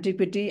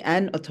antiquity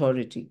and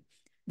authority.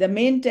 The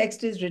main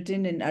text is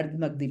written in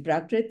Ardhmagdi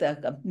Prakrit,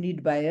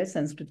 accompanied by a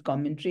Sanskrit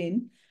commentary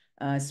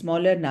in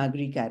smaller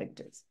Nagari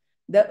characters.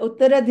 The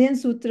Uttaradhyan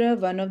Sutra,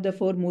 one of the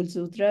 4 Mool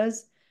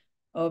Sutras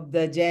of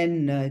the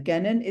Jain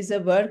canon, is a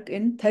work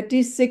in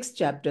 36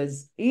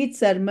 chapters, each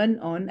sermon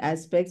on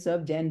aspects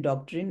of Jain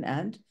doctrine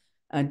and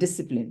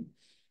discipline.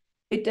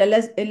 It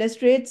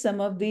illustrates some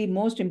of the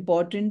most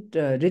important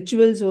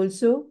rituals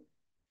also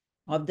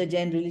of the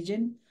Jain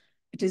religion.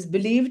 It is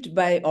believed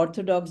by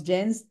Orthodox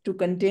Jains to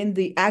contain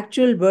the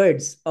actual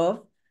words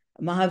of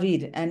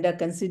Mahavir and are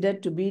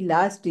considered to be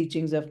last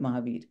teachings of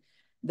Mahavir.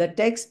 The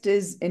text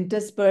is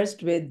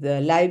interspersed with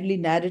lively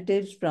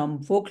narratives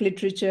from folk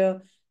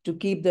literature to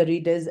keep the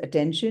reader's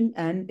attention,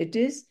 and it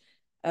is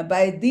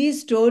by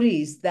these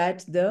stories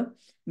that the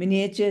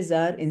miniatures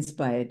are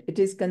inspired. It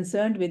is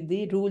concerned with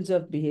the rules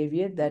of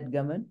behavior that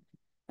govern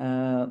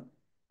uh,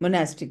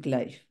 monastic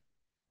life.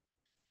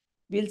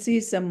 We'll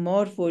see some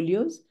more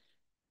folios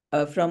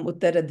from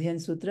Uttaradhyan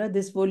Sutra.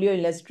 This folio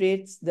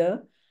illustrates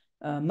the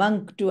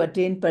monk to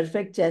attain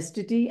perfect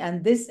chastity,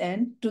 and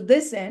to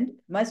this end,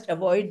 must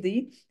avoid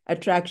the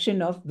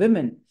attraction of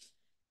women.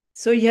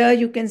 So here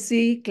you can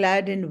see,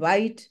 clad in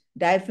white,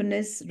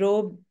 diaphanous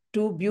robe,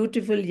 2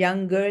 beautiful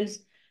young girls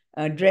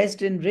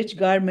dressed in rich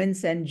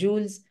garments and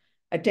jewels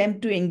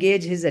attempt to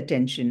engage his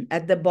attention.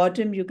 At the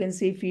bottom, you can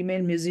see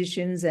female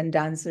musicians and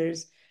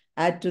dancers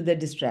add to the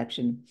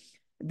distraction.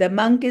 The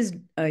monk is,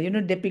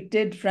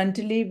 depicted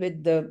frontally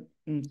with the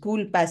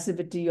cool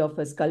passivity of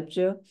a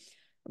sculpture,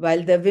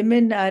 while the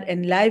women are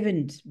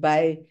enlivened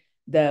by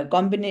the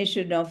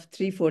combination of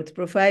 3/4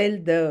 profile.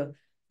 The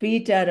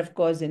feet are, of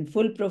course, in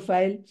full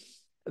profile,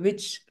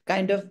 which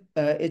kind of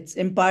it's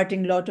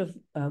imparting a lot of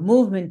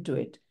movement to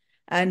it.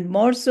 And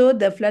more so,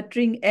 the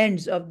fluttering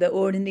ends of the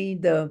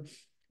ordini, the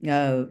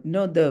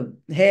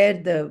hair,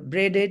 the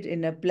braided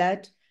in a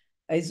plait,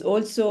 is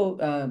also,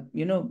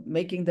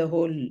 making the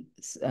whole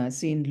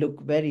scene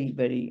look very,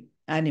 very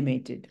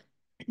animated.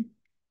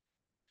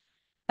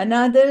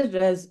 Another,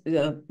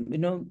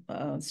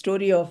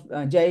 story of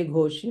Jai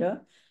Ghosh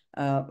here.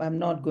 I'm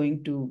not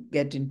going to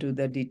get into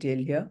the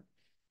detail here.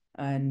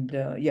 And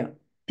yeah.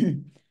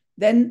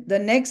 Then the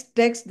next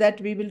text that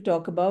we will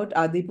talk about,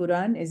 Adi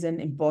Puran, is an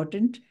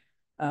important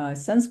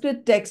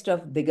Sanskrit text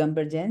of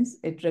Digambar Jains.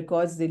 It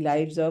records the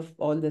lives of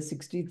all the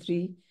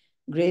 63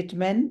 great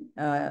men,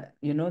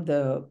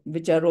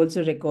 which are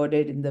also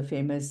recorded in the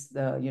famous,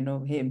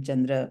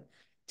 Hemchandra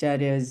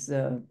Charya's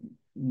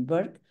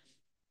work.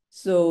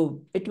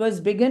 So it was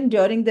begun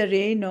during the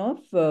reign of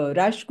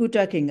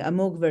Rashtrakuta king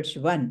Amogh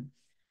I,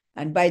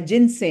 and by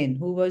Jinsen,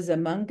 who was a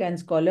monk and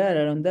scholar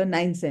around the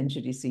 9th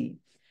century CE,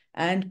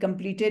 and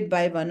completed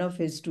by one of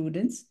his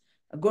students,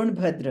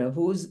 Gunbhadra,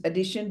 whose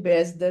edition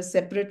bears the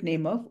separate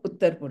name of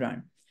Uttar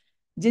Puran.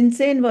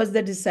 Jinsen was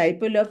the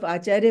disciple of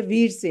Acharya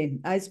Veer Sen.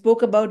 I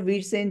spoke about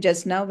Veer Sen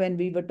just now when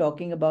we were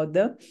talking about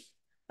the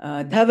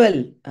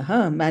Dhaval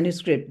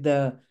manuscript,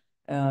 the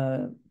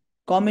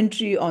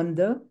commentary on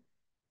the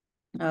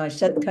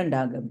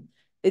Shatkhandagam.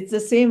 It's the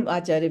same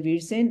Acharya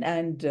Veer Sen,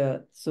 and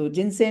so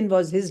Jinsen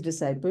was his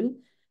disciple,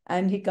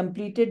 and he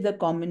completed the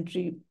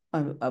commentary.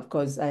 Of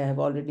course, I have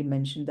already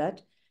mentioned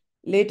that.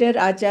 Later,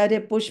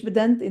 Acharya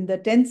Pushpadant in the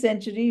 10th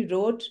century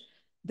wrote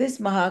this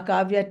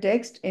Mahakavya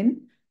text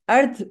in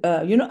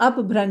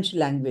Upbranch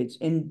language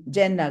in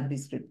Jain Nagari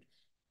script.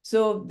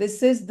 So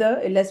this is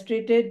the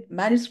illustrated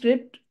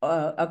manuscript,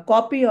 a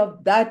copy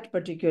of that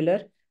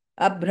particular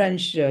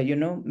Upbranch,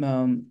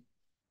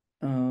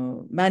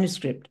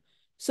 manuscript.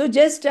 So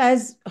just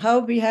as how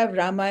we have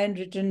Ramayana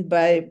written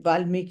by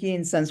Valmiki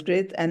in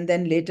Sanskrit, and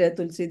then later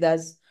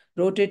Tulsidas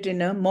wrote it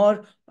in a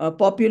more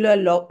popular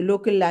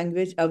local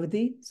language,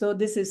 Avadhi. So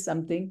this is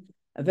something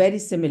very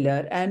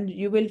similar, and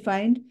you will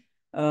find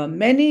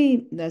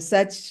many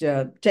such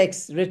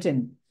texts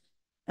written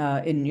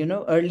in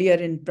earlier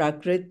in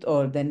Prakrit,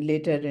 or then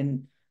later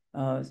in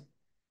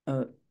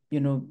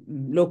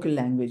local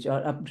language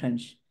or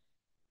Upbranch.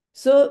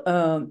 So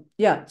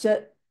yeah,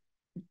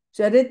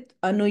 Charit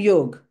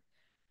Anuyog,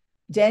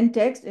 Jain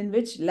text in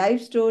which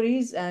life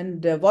stories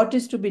and what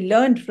is to be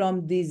learned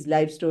from these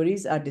life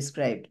stories are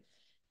described.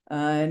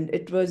 And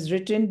it was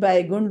written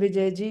by Gun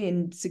Vijayji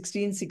in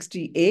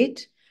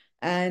 1668.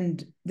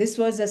 And this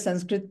was a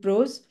Sanskrit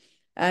prose.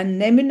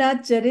 And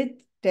Neminath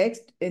Charit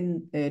text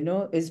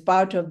is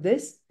part of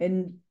this.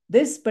 In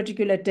this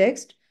particular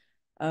text,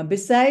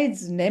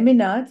 besides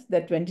Neminath,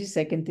 the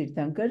 22nd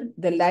Tirthankar,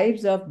 the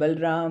lives of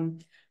Balram,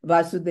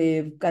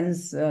 Vasudev,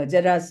 Kans,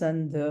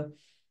 Jarasandh,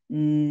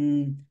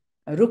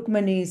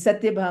 Rukmani,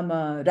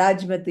 Satyabhama,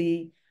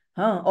 Rajmati,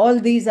 all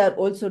these are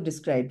also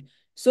described.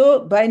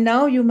 So by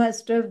now you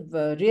must have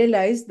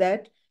realized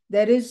that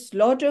there is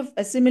lot of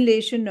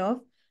assimilation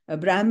of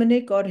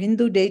Brahminic or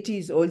Hindu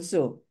deities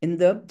also in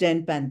the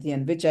Jain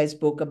pantheon, which I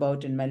spoke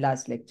about in my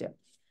last lecture.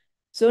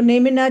 So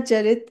Neminath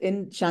Charit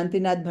in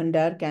Shantinath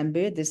Bhandar,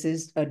 Cambay, this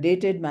is a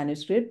dated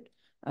manuscript,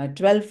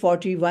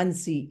 1241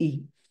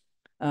 CE.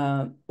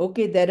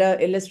 Okay, there are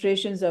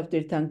illustrations of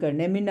Tirthankar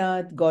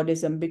Neminath,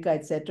 Goddess Ambika,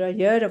 etc.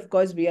 Here, of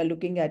course, we are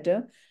looking at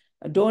a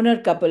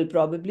donor couple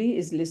probably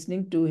is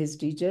listening to his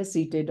teacher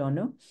seated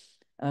on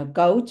a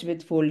couch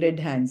with folded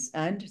hands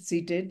and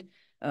seated.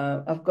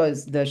 Of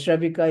course, the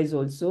Shravika is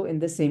also in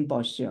the same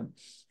posture.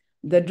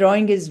 The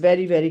drawing is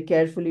very, very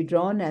carefully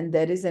drawn, and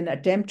there is an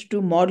attempt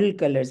to model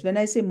colors. When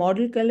I say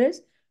model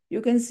colors,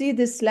 you can see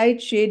this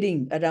slight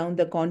shading around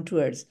the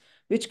contours,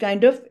 which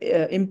kind of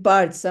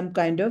imparts some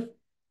kind of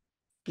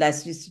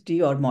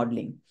plasticity or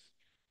modeling.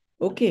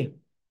 Okay.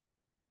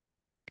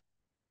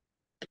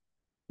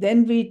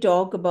 Then we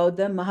talk about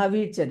the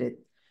Mahavir Charit.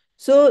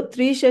 So,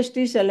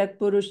 Trishashti Shalak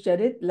Purush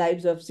Charit,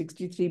 Lives of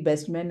 63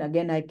 Best Men.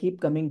 Again, I keep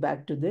coming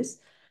back to this.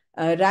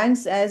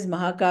 Ranks as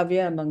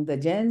Mahakavya among the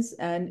Jains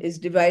and is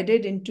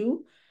divided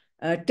into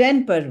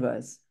 10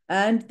 parvas.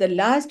 And the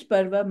last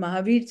parva,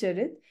 Mahavir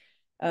Charit,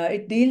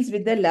 it deals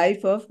with the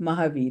life of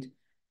Mahavir.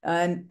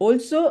 And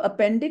also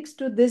appendix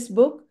to this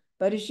book,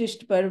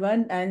 Parishisht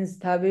Parvan and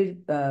Sthavir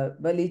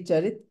Bali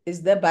Charit,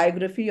 is the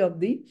biography of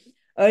the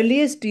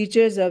earliest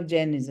teachers of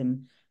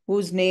Jainism,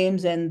 whose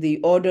names and the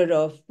order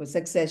of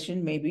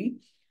succession may be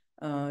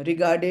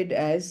regarded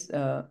as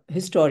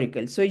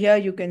historical. So here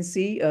you can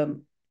see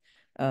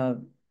uh,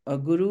 a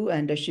guru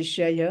and a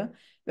shishya here.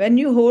 When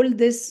you hold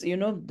this,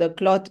 the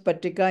cloth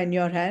patika in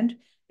your hand,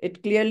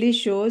 it clearly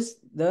shows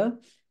there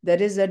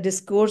is a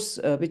discourse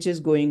which is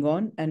going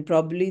on, and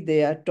probably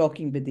they are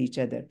talking with each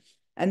other.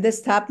 And the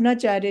Sthapna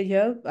Charya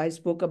here, I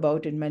spoke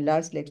about in my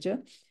last lecture,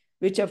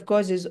 which of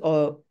course is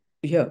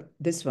here,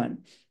 this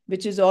one,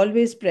 which is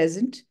always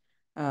present,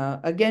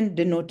 again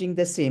denoting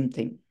the same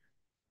thing.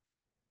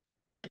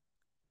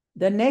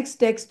 The next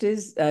text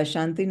is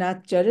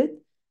Shantinath Charit,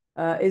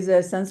 is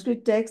a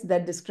Sanskrit text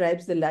that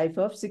describes the life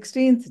of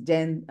 16th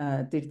Jain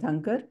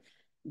Tirthankar.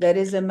 There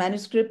is a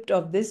manuscript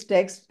of this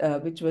text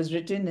which was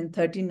written in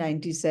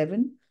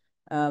 1397,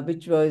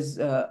 which was,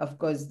 of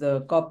course,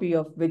 the copy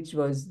of which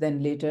was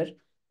then later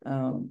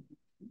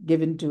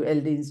given to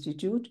LD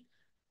Institute.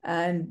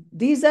 And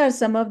these are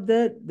some of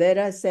there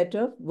are a set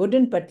of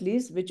wooden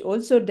patlis which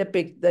also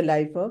depict the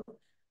life of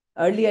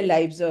earlier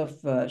lives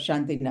of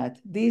Shantinath.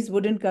 These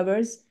wooden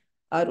covers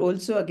are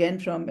also again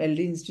from LD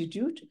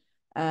Institute,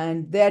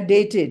 and they are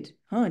dated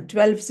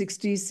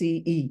 1260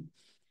 CE.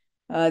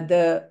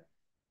 The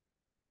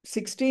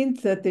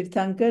 16th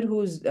Tirthankar,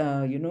 whose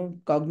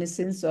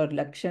cognizance or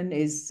lakshan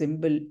is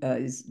symbol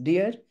is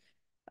deer,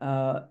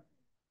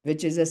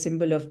 which is a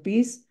symbol of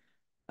peace,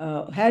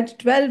 had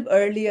 12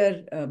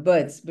 earlier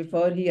births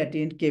before he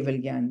attained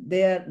Keval Gyan.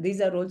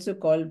 These are also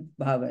called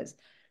bhavas.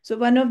 So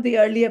one of the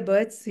earlier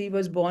births, he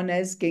was born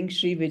as King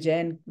Sri Vijay,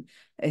 and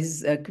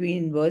his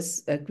queen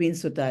was Queen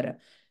Sutara.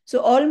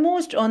 So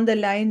almost on the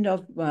line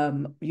of,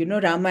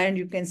 Ramayana,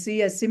 you can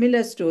see a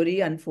similar story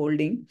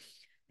unfolding.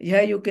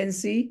 Here you can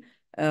see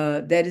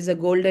there is a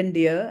golden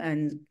deer,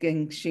 and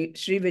King Sri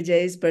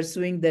Vijay is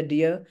pursuing the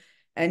deer.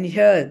 And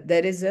here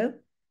there is a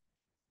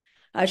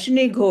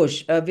Ashni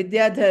Ghosh,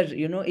 Vidyadhar,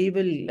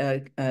 evil,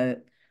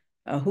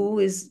 who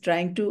is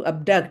trying to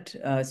abduct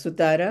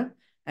Sutara.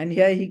 And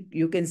here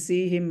you can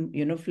see him,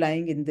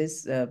 flying in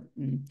this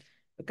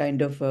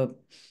kind of a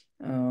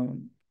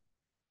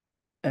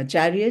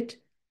chariot.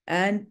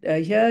 And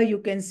here you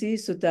can see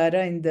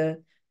Sutara in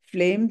the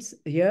flames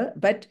here.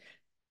 But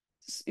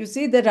you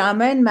see, the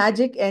Ramayana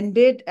magic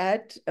ended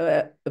at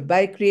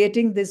by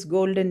creating this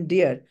golden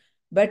deer.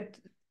 But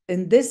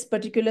in this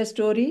particular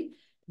story,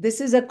 this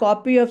is a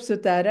copy of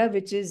Sutara,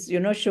 which is,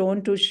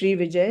 shown to Sri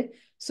Vijay,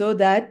 so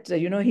that,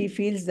 he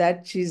feels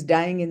that she's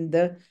dying in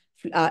the,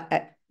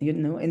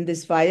 in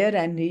this fire,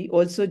 and he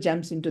also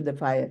jumps into the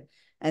fire.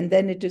 And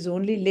then it is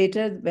only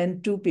later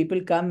when two people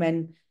come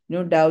and,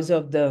 douse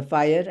of the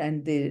fire,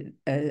 and they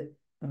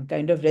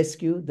kind of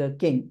rescue the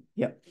king.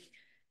 Yeah.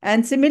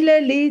 And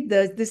similarly,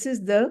 this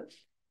is the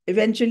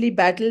eventually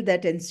battle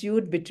that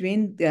ensued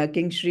between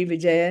King Sri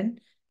Vijaya and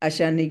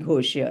Ashani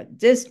Ghosh.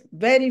 Just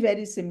very,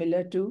 very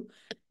similar to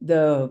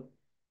the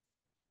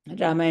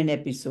Ramayana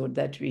episode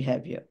that we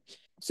have here.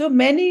 So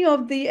many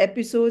of the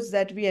episodes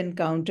that we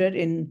encounter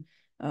in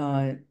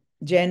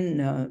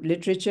Jain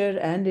literature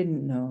and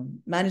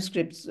in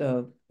manuscripts,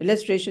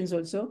 illustrations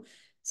also,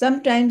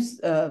 sometimes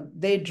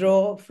they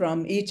draw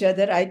from each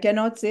other. I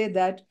cannot say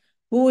that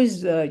who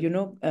is,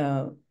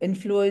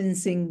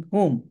 influencing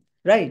whom,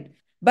 right?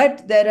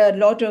 But there are a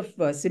lot of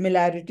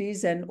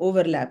similarities and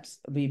overlaps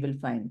we will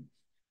find.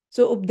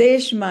 So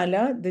Updesh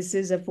Mala, this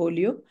is a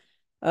folio,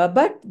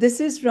 but this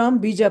is from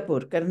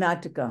Bijapur,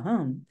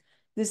 Karnataka.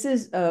 This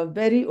is a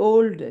very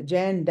old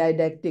Jain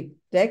didactic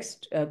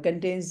text,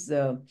 contains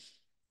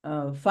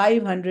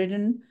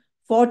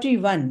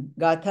 541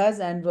 gathas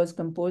and was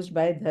composed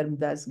by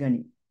Dharmdas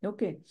Gani.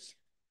 Okay.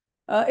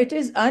 It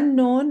is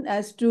unknown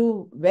as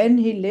to when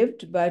he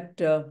lived,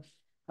 but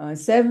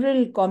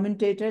Several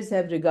commentators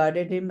have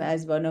regarded him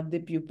as one of the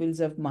pupils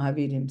of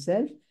Mahavir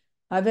himself.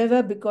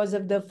 However, because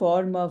of the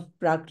form of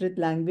Prakrit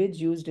language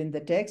used in the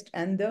text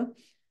and the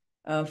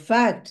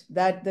fact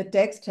that the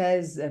text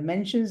has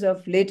mentions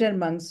of later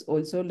monks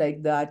also,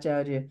 like the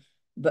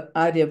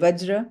Arya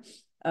Vajra,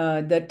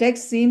 the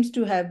text seems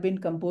to have been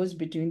composed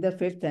between the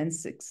 5th and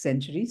 6th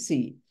century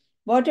CE.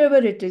 Whatever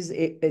it is,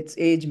 its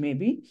age may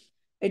be,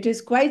 it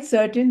is quite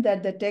certain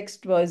that the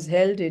text was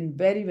held in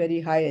very, very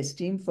high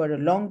esteem for a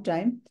long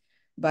time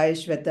by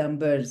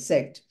Shwetambar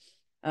sect.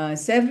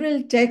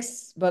 Several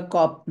texts were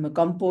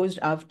composed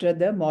after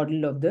the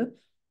model of the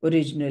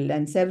original,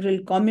 and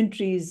several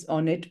commentaries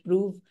on it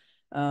prove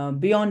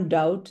beyond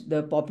doubt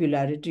the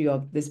popularity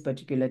of this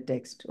particular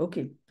text.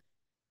 Okay.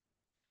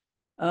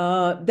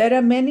 There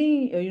are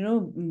many,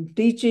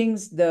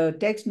 teachings. The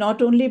text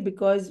not only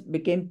because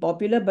became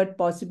popular, but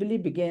possibly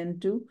began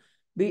to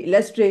be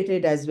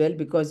illustrated as well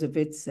because of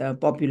its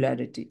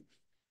popularity.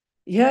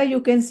 Here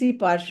you can see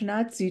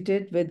Parshvanath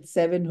seated with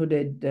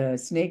seven-hooded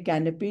snake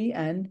canopy,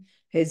 and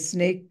his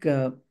snake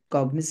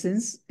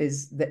cognizance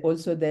is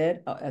also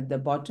there at the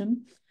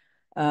bottom.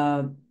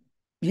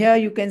 Here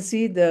you can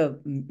see the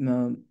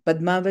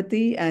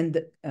Padmavati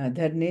and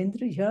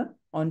Dharnendra here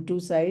on two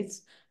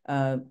sides,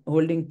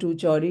 holding two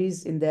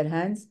chauris in their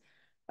hands.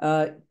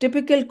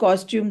 Typical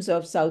costumes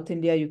of South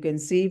India, you can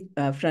see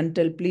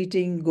frontal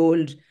pleating,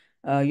 gold,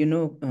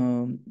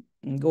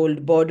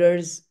 gold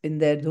borders in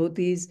their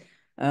dhotis,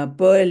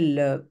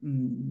 pearl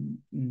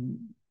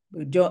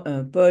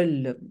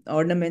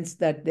ornaments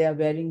that they are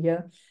wearing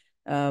here.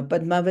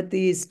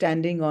 Padmavati is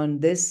standing on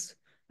this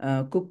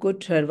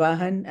Kukut, her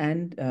Vahan,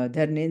 and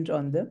Dharnendra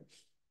on the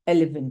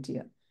elephant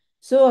here.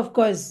 So, of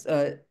course,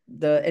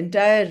 the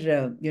entire,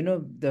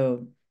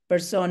 the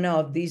persona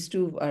of these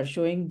two are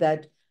showing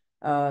that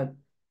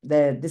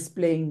they're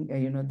displaying,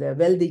 their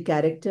wealthy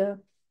character.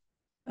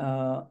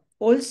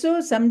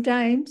 Also,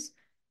 sometimes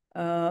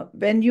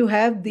when you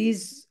have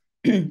these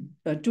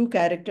two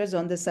characters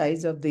on the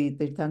sides of the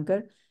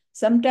Tirthankar,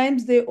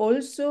 sometimes they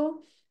also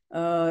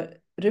uh,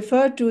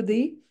 refer to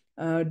the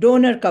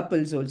donor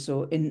couples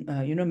also in,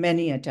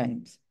 many a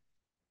times.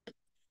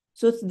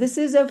 So this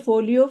is a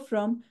folio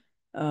from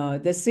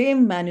the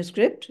same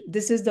manuscript.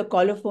 This is the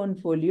colophon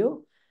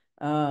folio.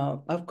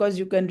 Of course,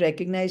 you can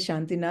recognize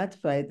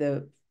Shantinath by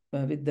the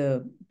with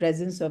the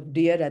presence of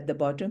deer at the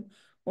bottom.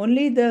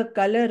 Only the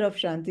color of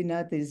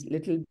Shantinath is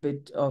little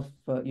bit of,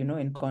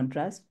 in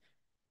contrast.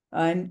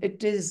 And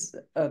it is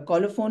a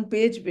colophon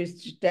page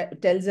which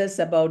tells us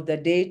about the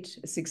date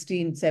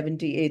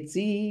 1678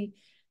 CE,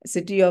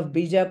 city of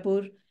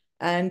Bijapur.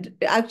 And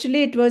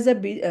actually, it was a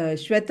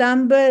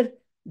Shwetambar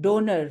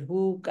donor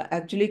who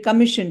actually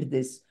commissioned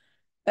this,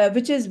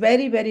 which is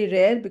very, very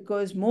rare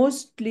because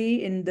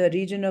mostly in the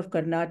region of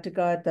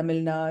Karnataka,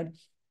 Tamil Nadu,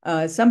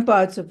 some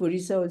parts of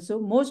Orissa also,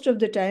 most of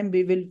the time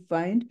we will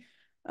find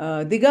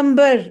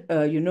Digambar,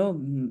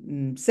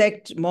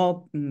 sect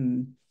more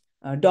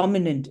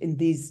dominant in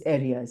these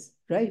areas,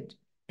 right?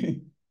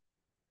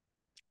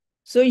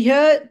 So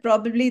here,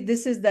 probably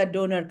this is that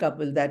donor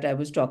couple that I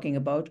was talking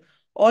about,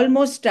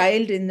 almost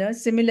styled in a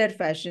similar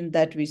fashion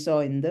that we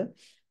saw in the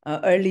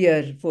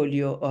earlier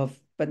folio of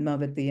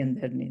Padmavati and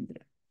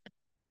Dharnendra.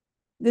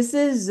 This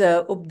is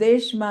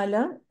Updesh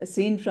Mala, a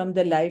scene from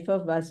the life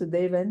of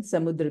Vasudeva and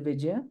Samudra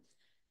Vijaya.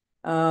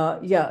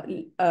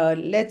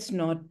 Let's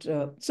not.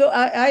 So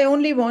I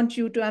only want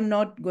you to, I'm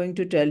not going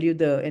to tell you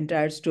the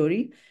entire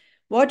story.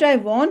 What I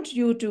want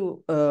you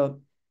to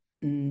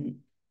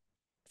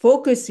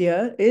focus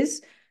here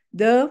is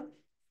the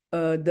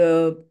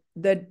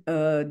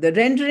the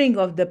rendering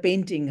of the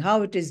painting,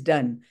 how it is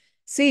done.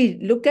 See,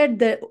 look at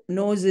the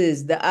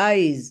noses, the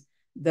eyes,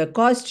 the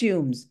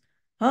costumes.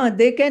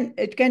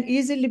 It can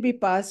easily be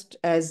passed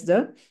as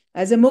a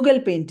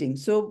Mughal painting.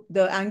 So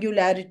the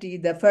angularity,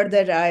 the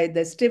further eye,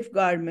 the stiff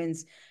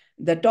garments,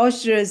 the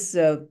tortuous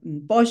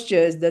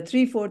postures, the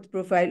three-fourth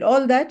profile,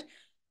 all that,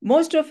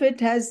 most of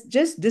it has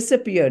just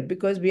disappeared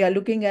because we are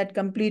looking at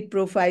complete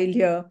profile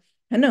here.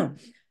 You know,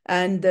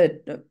 and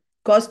the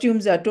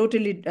costumes are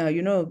totally,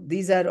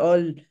 these are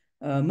all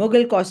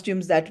Mughal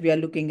costumes that we are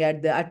looking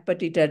at, the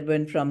Atpati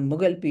turban from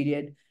Mughal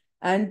period.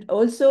 And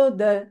also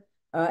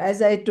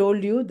as I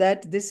told you,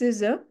 that this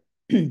is a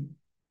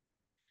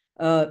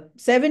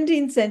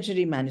 17th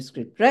century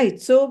manuscript, right?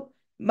 So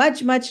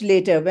much, much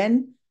later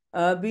when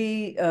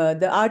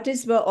the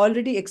artists were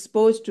already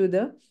exposed to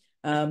the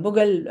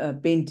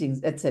Mughal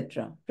paintings,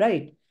 etc.,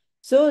 right?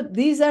 So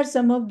these are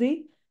some of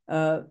the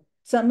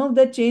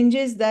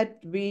changes that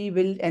we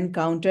will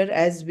encounter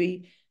as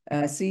we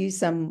see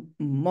some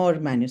more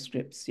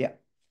manuscripts. Yeah.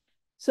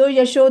 So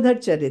Yashodhar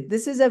Charit,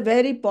 this is a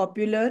very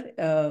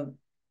popular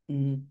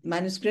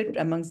manuscript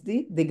amongst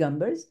the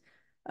Digambars.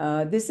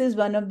 This is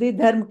one of the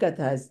Dharma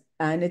Kathas,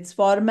 and its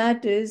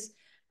format is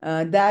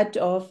that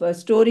of a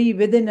story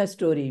within a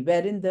story,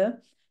 wherein the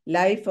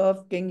life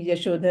of King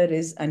Yashodhar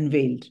is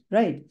unveiled,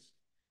 right?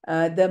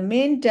 The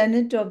main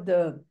tenet of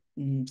the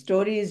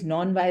story is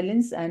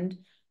non-violence, and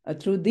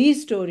through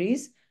these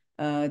stories,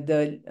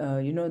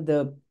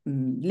 the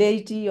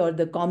laity or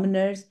the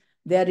commoners,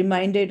 they are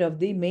reminded of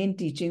the main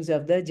teachings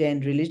of the Jain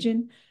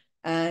religion.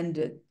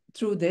 And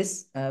through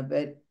this,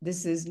 but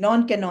this is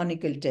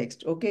non-canonical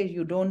text. Okay,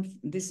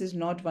 this is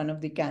not one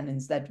of the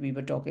canons that we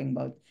were talking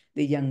about,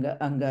 the Yanga,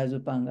 Angas,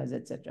 Upangas,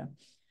 etc.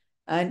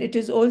 And it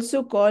is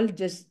also called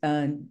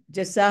Jasahar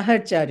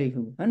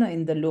Charihu,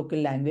 in the local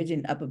language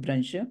in Upper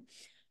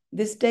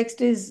This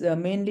text is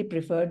mainly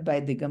preferred by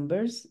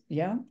Digambars.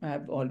 Yeah, I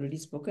have already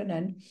spoken.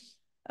 And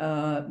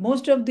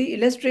most of the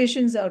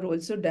illustrations are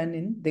also done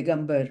in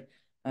Digambar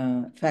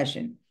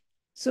fashion.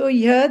 So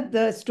here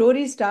the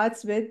story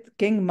starts with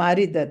King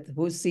Maridat,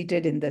 who's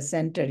seated in the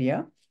center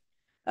here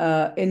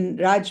in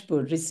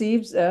Rajpur,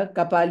 receives a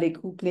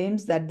Kapalik who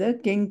claims that the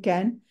king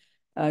can,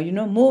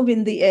 move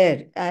in the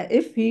air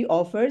if he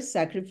offers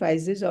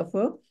sacrifices of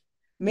a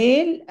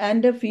male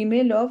and a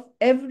female of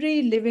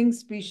every living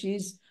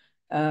species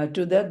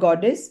to the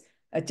goddess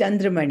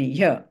Chandramani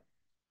here.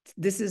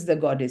 This is the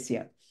goddess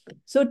here.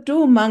 So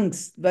two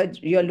monks,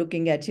 but you're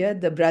looking at here,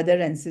 the brother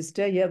and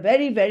sister here,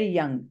 very, very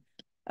young,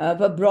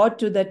 were brought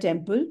to the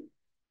temple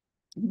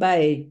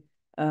by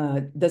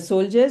the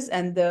soldiers,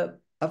 and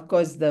of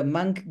course the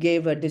monk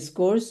gave a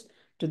discourse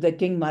to the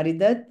king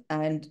Maridat,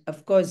 and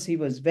of course he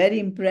was very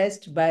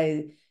impressed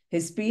by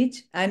his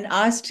speech and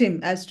asked him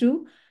as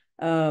to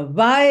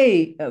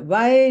why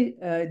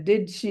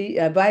did he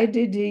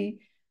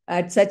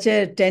at such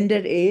a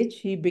tender age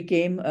he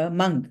became a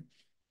monk.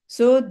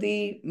 So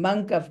the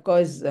monk, of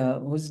course,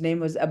 whose name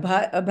was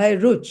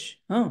Abhay Ruch,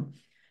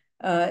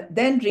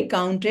 then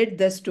recounted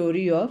the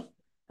story of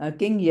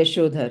King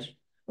Yashodhar.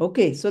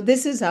 Okay, so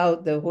this is how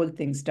the whole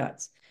thing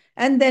starts.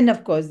 And then,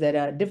 of course, there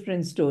are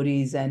different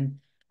stories and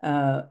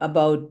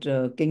about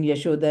King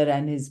Yashodhar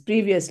and his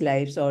previous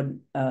lives or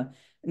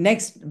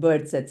next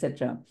births,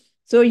 etc.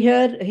 So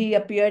here he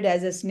appeared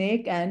as a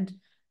snake and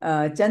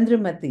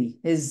Chandramati,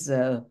 his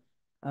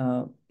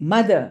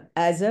mother,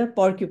 as a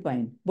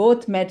porcupine.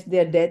 Both met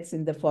their deaths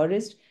in the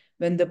forest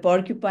when the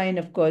porcupine,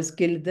 of course,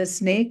 killed the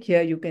snake.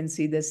 Here you can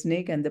see the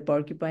snake and the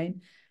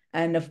porcupine.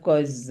 And of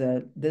course,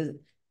 the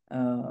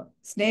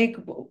snake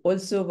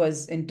also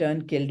was in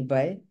turn killed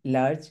by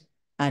large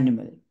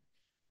animal.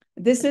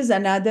 This is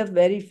another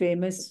very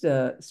famous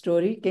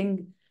story.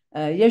 King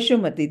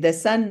Yashomati, the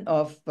son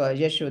of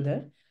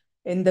Yashodhar,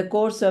 in the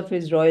course of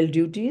his royal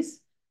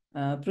duties,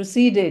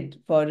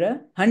 proceeded for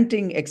a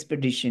hunting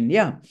expedition.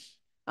 Yeah.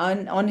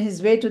 On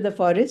his way to the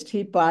forest,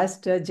 he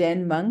passed a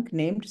Jain monk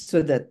named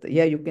Sudat.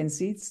 Here you can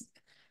see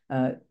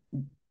uh,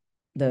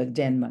 the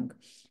Jain monk.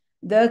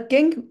 The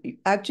king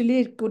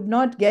actually could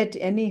not get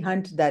any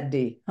hunt that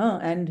day,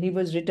 and he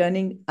was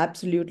returning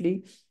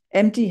absolutely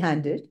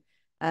empty-handed.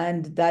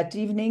 And that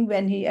evening,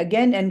 when he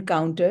again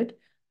encountered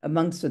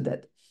monk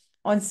Sudat,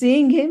 on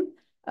seeing him,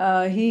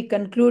 he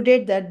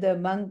concluded that the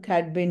monk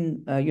had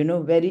been,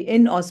 very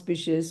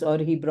inauspicious, or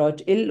he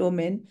brought ill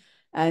omen,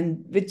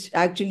 and which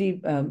actually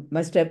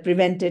must have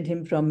prevented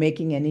him from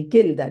making any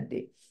kill that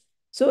day.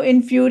 So,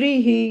 in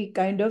fury, he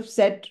kind of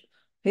set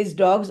his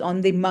dogs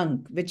on the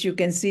monk, which you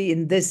can see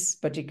in this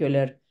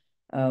particular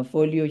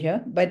folio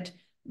here. But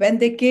when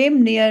they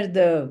came near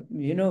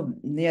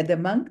near the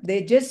monk,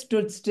 they just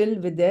stood still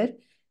with their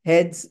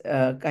heads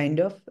kind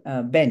of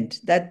bent.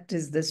 That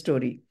is the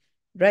story,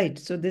 right?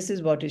 So this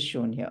is what is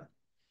shown here.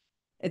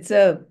 It's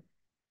a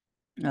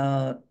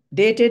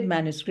dated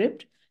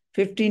manuscript,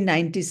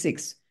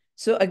 1596.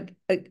 So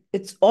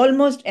it's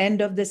almost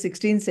end of the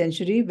 16th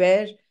century,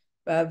 where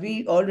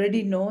we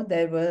already know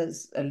there were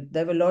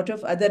a lot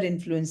of other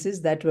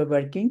influences that were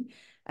working.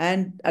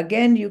 And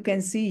again, you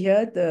can see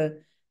here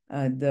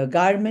the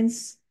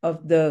garments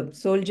of the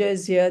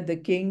soldiers here, the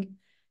king.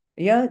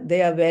 Yeah,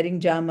 they are wearing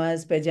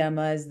jamas,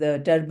 pajamas,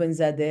 the turbans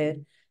are there.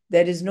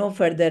 There is no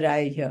further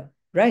eye here,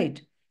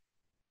 right?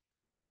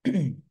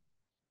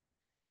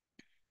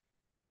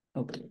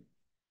 Okay.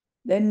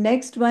 Then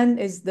next one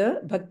is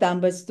the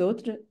Bhaktamba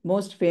Stotra,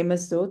 most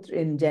famous stotra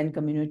in Jain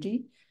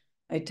community.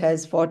 It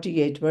has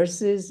 48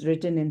 verses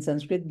written in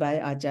Sanskrit by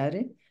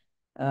Acharya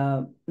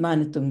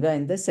Manatunga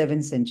in the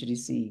 7th century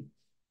CE.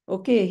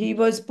 Okay, he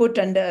was put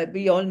under,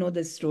 we all know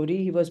the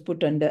story, he was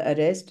put under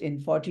arrest in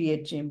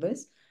 48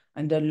 chambers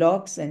under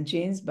locks and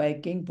chains by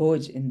King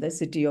Bhoj in the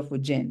city of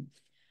Ujjain.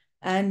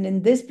 And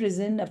in this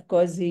prison, of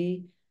course,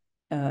 he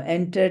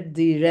entered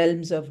the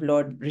realms of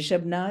Lord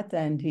Rishabhnath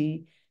and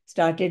he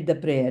started the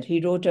prayer.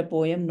 He wrote a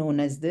poem known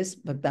as this,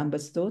 Bhaktamba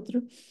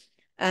Stotra.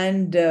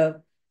 And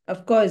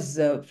of course,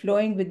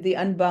 flowing with the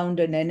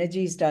unbounded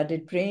energy, he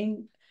started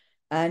praying.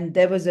 And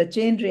there was a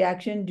chain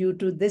reaction due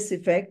to this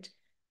effect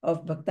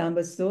of Bhaktamba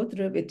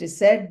Stotra. It is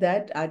said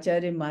that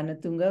Acharya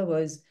Manatunga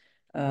was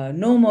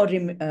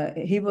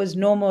he was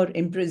no more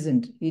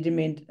imprisoned. He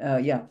remained,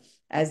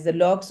 as the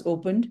locks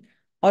opened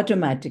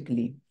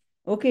automatically.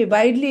 Okay,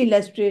 widely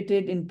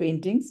illustrated in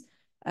paintings.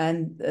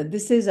 And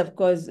this is, of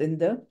course, in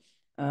the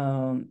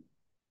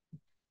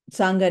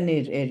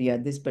Sanganer area,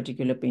 this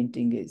particular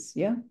painting is,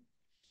 yeah.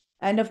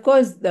 And of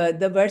course,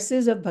 the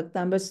verses of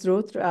Bhaktamba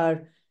Stotra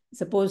are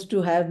supposed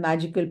to have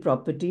magical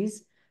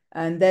properties.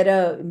 And there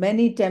are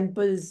many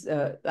temples.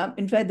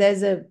 In fact,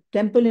 there's a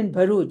temple in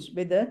Bharuch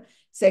with a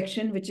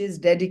section which is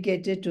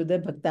dedicated to the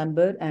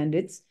Bhaktambar and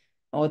its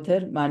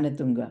author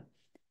Manatunga.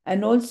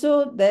 And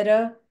also there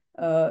are,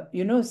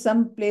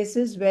 some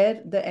places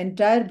where the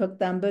entire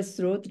Bhaktambar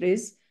Srot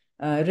is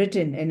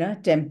written in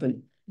a temple.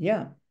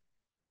 Yeah.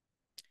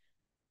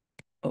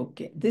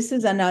 Okay, this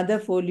is another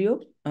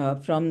folio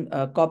from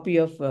a copy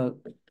of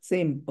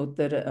same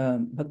Uttar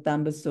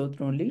Bhaktambar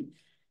Stotra only.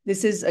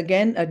 This is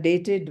again a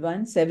dated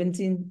one,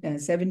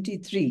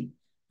 1773.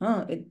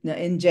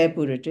 In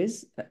Jaipur it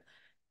is.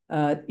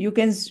 You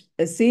can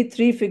see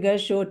three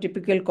figures show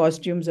typical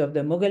costumes of the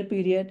Mughal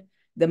period.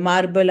 The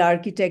marble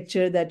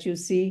architecture that you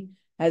see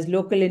has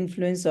local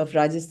influence of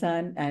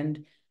Rajasthan,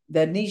 and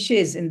the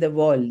niches in the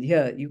wall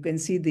here, you can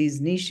see these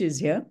niches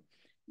here,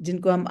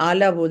 जिनको हम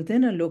आला बोलते हैं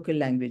ना local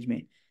language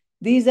में.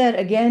 These are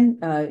again,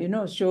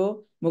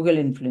 show Mughal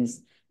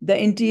influence.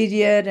 The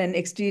interior and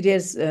exterior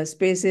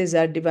spaces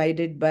are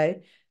divided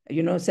by,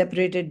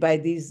 separated by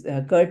these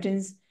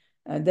curtains.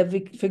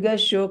 The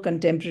figures show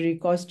contemporary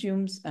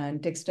costumes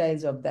and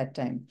textiles of that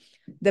time.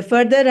 The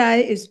further eye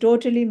is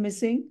totally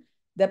missing.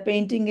 The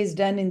painting is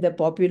done in the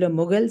popular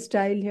Mughal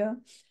style here.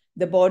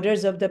 The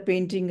borders of the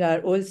painting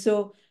are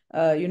also,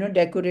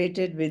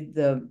 decorated with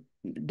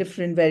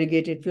different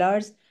variegated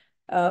flowers,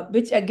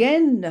 which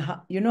again,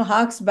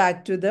 harks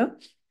back to the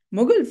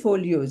Mughal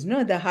folios,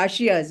 no, the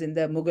hashiyas in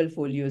the Mughal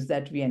folios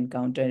that we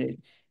encounter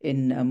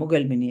in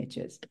Mughal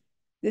miniatures.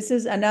 This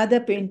is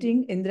another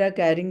painting, Indra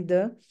carrying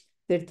the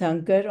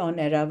Tirthankar on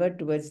Aravat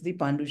towards the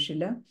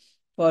Pandushila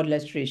for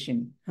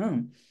lustration.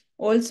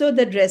 Also,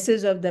 the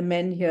dresses of the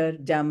men here,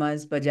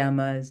 jamas,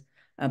 pajamas,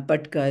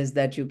 patkas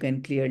that you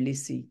can clearly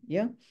see.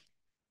 Yeah.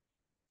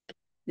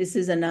 This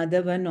is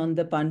another one on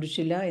the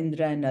Pandushila.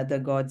 Indra and other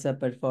gods are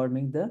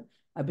performing the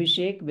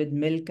Abhishek with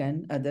milk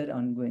and other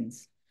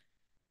unguents.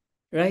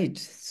 Right.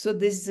 So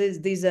these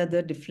are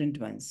the different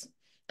ones.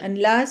 And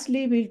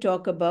lastly, we'll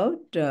talk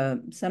about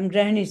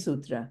Samgrahani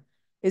Sutra.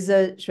 Is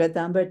a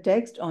Shwetambar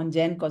text on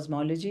Jain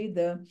cosmology.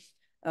 The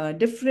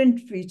different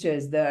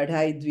features, the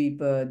Adhai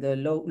Dvipa, the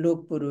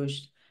Lok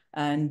Purush,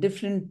 and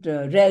different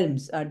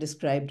realms are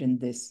described in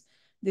this.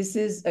 This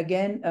is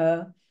again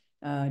a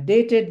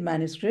dated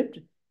manuscript,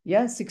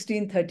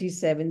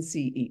 1637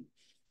 CE.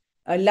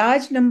 A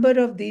large number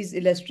of these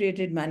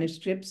illustrated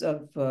manuscripts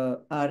are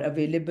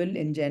available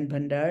in Jain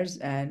Bhandars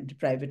and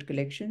private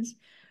collections.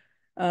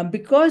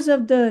 Because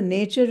of the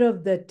nature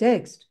of the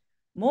text,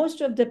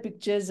 most of the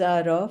pictures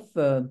are of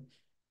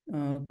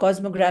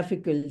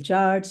cosmographical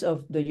charts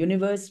of the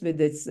universe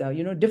with its,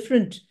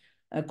 different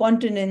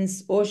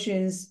continents,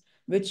 oceans,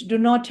 which do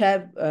not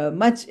have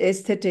much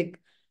aesthetic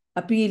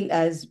appeal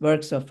as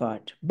works of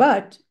art.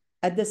 But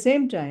at the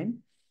same time,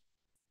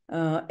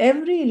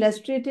 every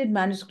illustrated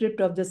manuscript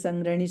of the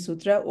Sangrani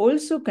Sutra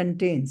also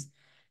contains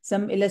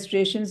some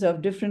illustrations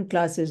of different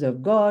classes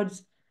of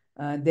gods,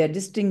 their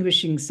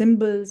distinguishing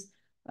symbols,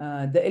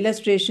 the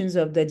illustrations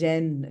of the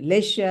Jain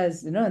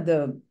leshyas,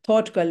 the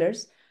thought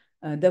colors,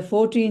 the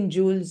 14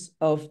 jewels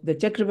of the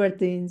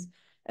Chakravartins,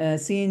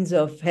 scenes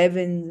of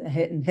heaven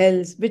and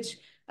hells, which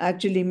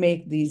actually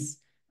make these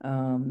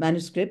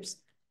manuscripts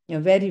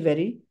very,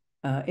 very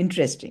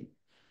interesting.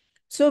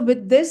 So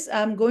with this,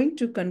 I'm going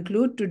to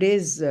conclude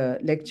today's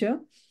lecture.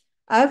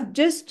 I've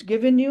just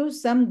given you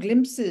some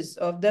glimpses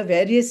of the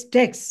various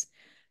texts.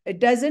 It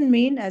doesn't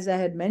mean, as I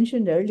had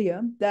mentioned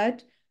earlier,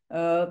 that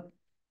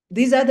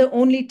these are the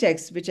only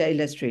texts which I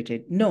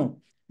illustrated. No,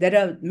 there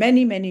are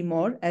many, many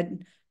more,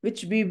 and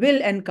which we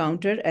will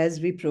encounter as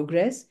we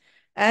progress.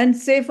 And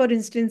say, for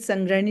instance,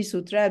 Sangrani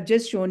Sutra, I've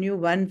just shown you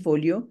one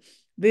folio.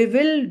 We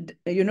will,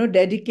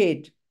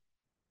 dedicate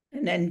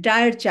an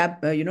entire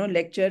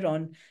lecture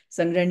on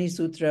Sangrani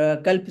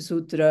Sutra,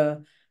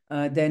 Kalpasūtra,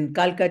 then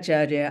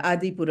Kalkacharya,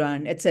 Adi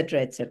Puran,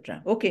 etc.,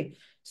 etc. Okay,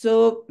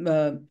 so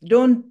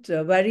don't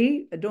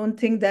worry. Don't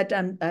think that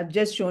I've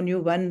just shown you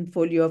one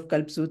folio of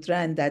Kalpasūtra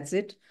and that's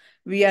it.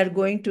 We are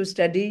going to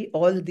study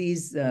all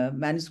these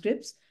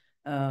manuscripts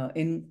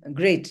in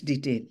great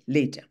detail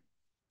later.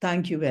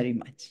 Thank you very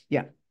much.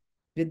 Yeah,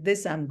 with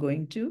this, I'm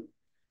going to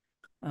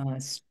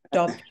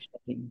stop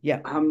sharing.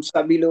 Yeah. हम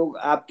सभी लोग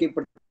आपके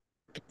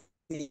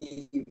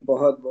प्रति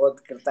बहुत बहुत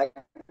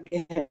कृतज्ञ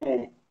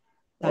हैं।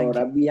 और Thank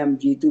you. अभी हम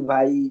जीतू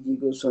भाई जी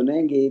को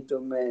सुनेंगे, तो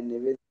मैं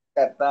निवेदन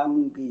करता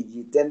हूं कि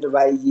जितेंद्र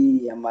भाई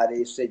जी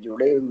हमारे इससे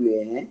जुड़े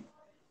हुए हैं,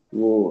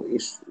 वो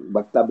इस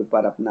वक्तव्य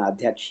पर अपना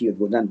अध्यक्षीय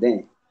उद्बोधन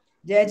दें।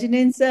 जय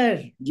जिनेन्द्र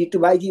सर। जीतू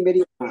भाई जी मेरी,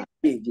 हाँ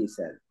जी जी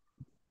सर,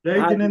 जय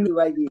हाँ जिनेन्द्र जीतू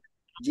भाई जी,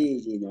 जी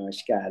जी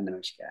नमस्कार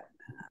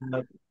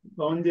नमस्कार।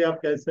 पवन जी, आप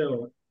कैसे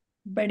हो?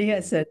 बढ़िया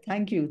सर,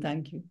 थैंक यू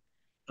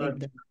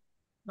एकदम।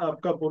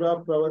 आपका पूरा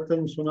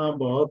प्रवचन सुना,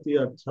 बहुत ही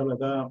अच्छा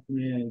लगा।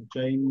 आपने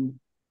जैन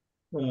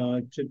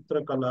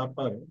चित्रकला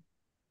पर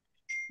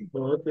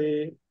बहुत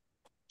ही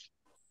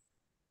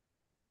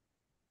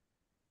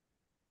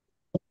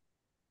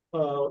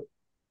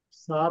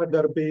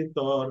सारगर्भित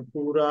और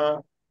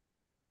पूरा,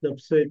 जब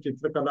से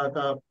चित्रकला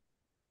का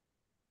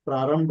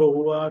प्रारंभ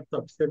हुआ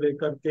तब से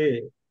लेकर के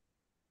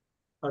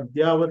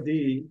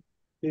अद्यावधि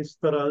किस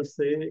तरह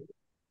से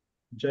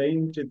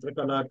जैन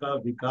चित्रकला का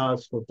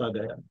विकास होता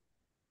गया।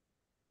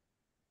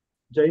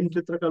 जैन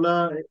चित्रकला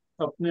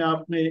अपने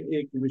आप में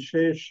एक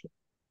विशेष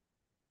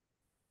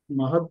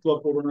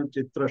महत्वपूर्ण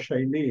चित्र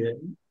शैली है,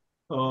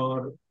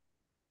 और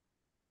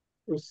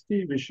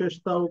उसकी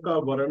विशेषताओं का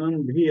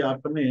वर्णन भी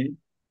आपने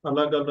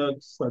अलग अलग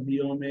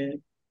सदियों में,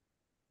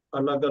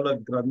 अलग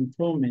अलग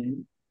ग्रंथों में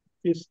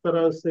किस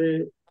तरह से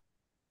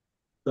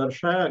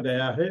दर्शाया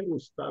गया है,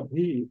 उसका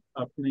भी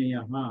आपने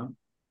यहाँ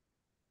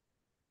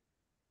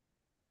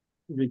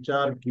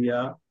विचार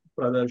किया,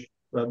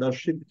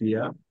 प्रदर्शित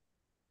किया।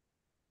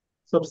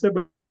 सबसे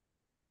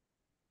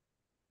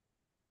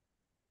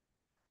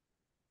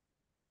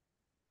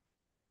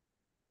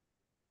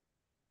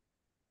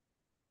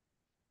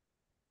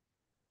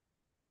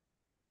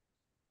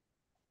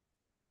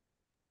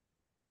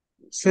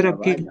सर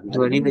आपकी आवाज हमारी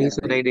ध्वनि नहीं नहीं आ रही।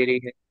 सुनाई दे रही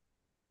है।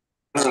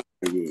 हाँ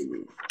जी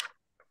जी।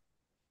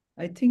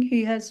 I think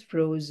he has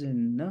frozen,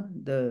 no?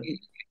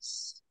 Yes.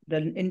 The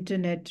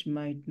internet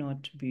might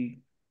not be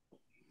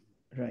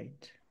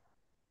right.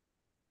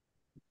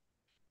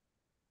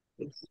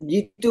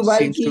 Jitu भाई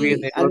Seems की to be a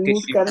network unmute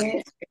issue.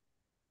 करें।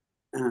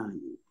 हाँ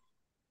जी।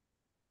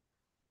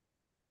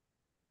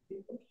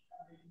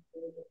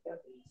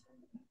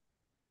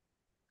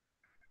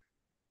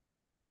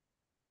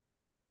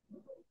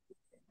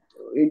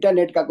 तो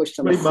इंटरनेट का कुछ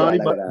बड़ी समस्या भारी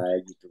लग बात। रहा है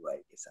जीतू भाई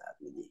के साथ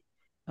में जी।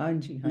 हाँ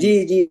जी, हाँ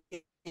जी जी।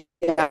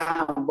 जी।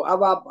 हाँ,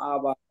 अब आप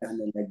आवाज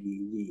आने लगी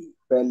जी।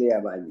 पहले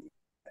आवाज नहीं।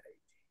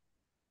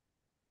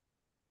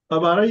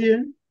 अब आ रही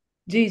है?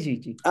 जी जी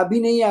जी। अभी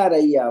नहीं आ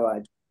रही है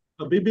आवाज।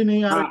 अभी भी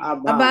नहीं आ हाँ रही?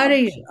 अब, अब आ हाँ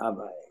रही है।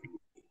 अब आएगी।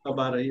 अब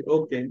आ रही,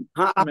 ओके।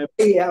 हाँ अब मैं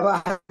रही है, अब आ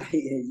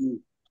रही है जी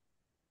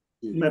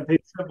जी। मैं फिर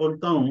से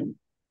बोलता हूँ।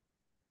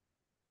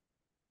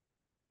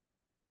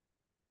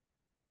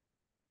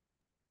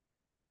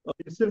 और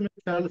इससे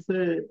मेरे ख्याल से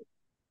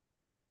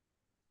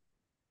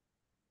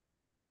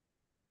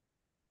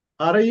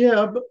आ रही है,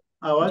 अब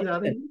जी आवाज आ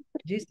सर। रही है?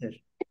 जी सर।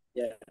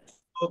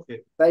 ओके।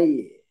 सही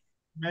है।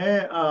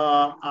 मैं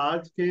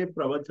आज के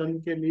प्रवचन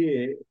के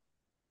लिए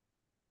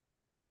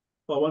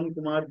पवन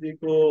कुमार जी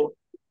को,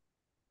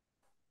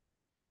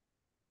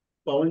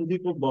 पवन जी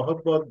को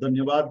बहुत बहुत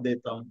धन्यवाद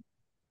देता हूँ।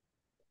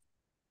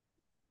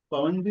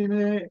 पवन जी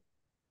ने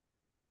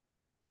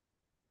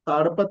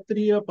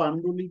ताड़पत्रीय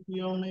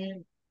पांडुलिपियों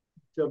में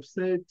जब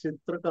से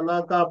चित्रकला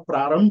का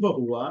प्रारंभ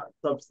हुआ,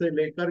 तब से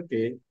लेकर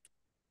के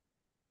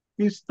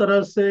किस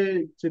तरह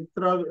से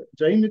चित्र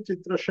जैन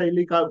चित्र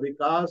शैली का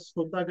विकास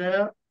होता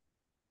गया,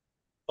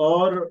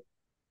 और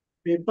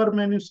पेपर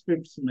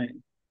मैन्युस्क्रिप्ट्स में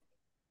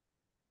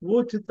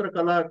वो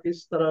चित्रकला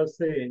किस तरह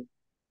से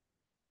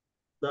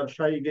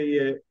दर्शाई गई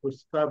है,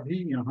 उसका भी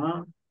यहाँ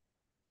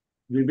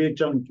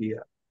विवेचन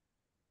किया।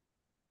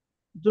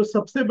 जो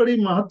सबसे बड़ी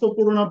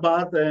महत्वपूर्ण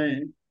बात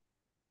है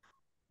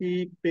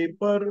कि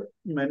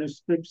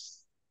मैन्युस्क्रिप्ट्स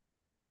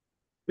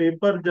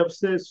पेपर जब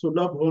से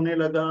सुलभ होने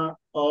लगा,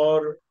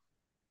 और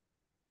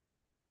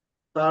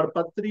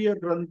ताड़पत्रीय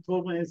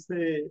ग्रंथों में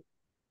से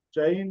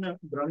जैन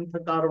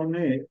ग्रंथकारों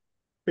ने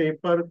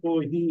पेपर को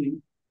ही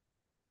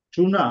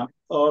चुना,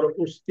 और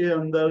उसके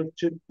अंदर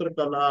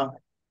चित्रकला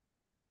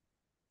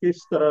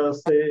किस तरह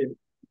से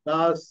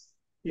विकास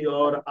की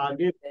ओर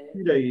आगे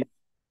बढ़ती रही,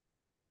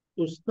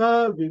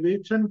 उसका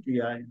विवेचन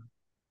किया है।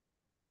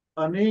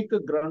 अनेक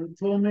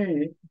ग्रंथों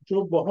में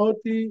जो बहुत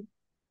ही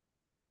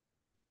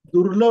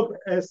दुर्लभ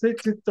ऐसे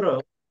चित्र,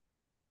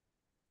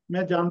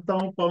 मैं जानता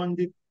हूँ पवन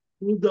जी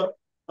खुद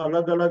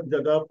अलग अलग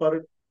जगह पर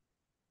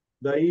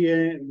गई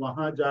है,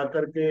 वहां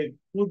जाकर के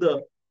खुद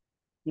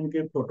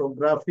उनकी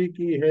फोटोग्राफी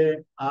की है।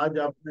 आज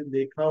आपने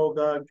देखा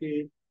होगा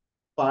कि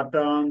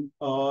पाटन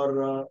और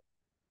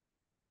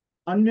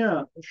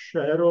अन्य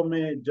शहरों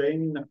में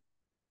जैन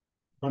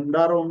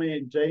भंडारों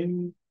में,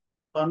 जैन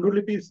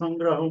पांडुलिपि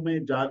संग्रहों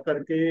में जाकर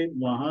के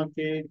वहाँ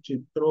के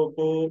चित्रों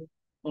को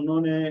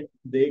उन्होंने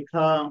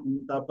देखा,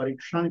 उनका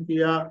परीक्षण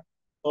किया,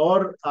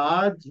 और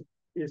आज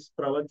इस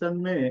प्रवचन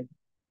में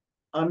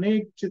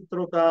अनेक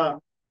चित्रों का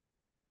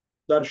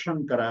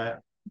दर्शन कराया,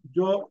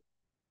 जो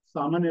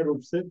सामान्य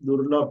रूप से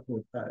दुर्लभ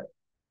होता है।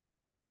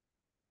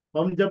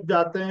 हम जब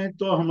जाते हैं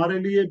तो हमारे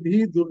लिए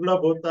भी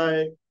दुर्लभ होता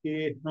है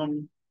कि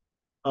हम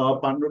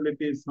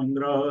पांडुलिपि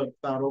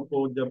संग्रहकारों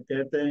को जब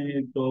कहते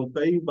हैं तो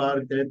कई बार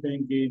कहते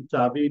हैं कि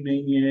चाबी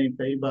नहीं है,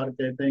 कई बार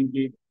कहते हैं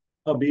कि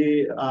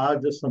अभी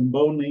आज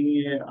संभव नहीं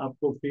है,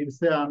 आपको फिर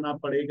से आना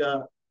पड़ेगा।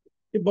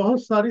 ये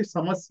बहुत सारी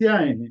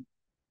समस्याएं हैं।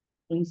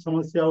 उन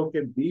समस्याओं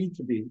के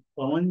बीच भी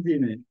पवन जी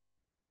ने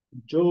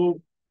जो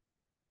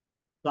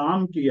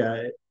काम किया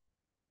है,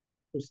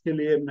 उसके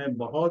लिए मैं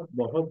बहुत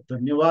बहुत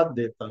धन्यवाद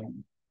देता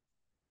हूँ।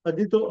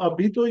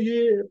 अभी तो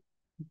ये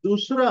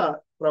दूसरा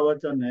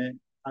प्रवचन है।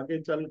 आगे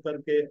चल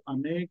करके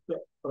अनेक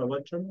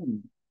प्रवचनों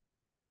में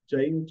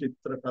जैन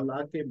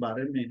चित्रकला के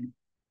बारे में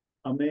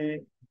हमें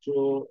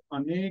जो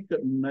अनेक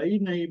नई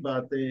नई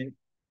बातें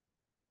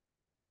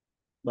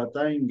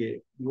बताएंगे,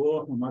 वो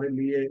हमारे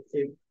लिए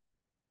एक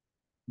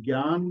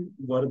ज्ञान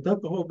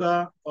वर्धक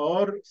होगा,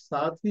 और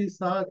साथ ही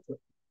साथ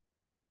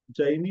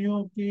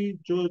जैनियों की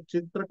जो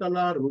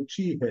चित्रकला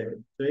रुचि है,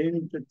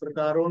 जैन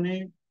चित्रकारों ने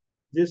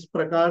जिस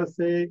प्रकार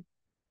से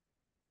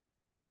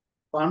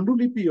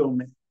पांडुलिपियों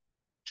में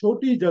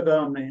छोटी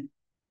जगह में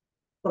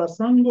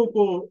प्रसंगों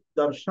को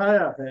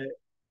दर्शाया है,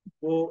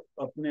 वो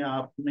अपने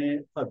आप में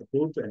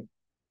अद्भुत है।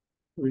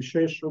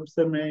 विशेष रूप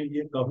से मैं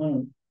ये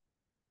कहूँ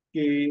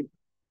कि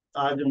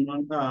आज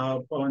उन्होंने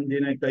पवन जी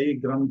ने कई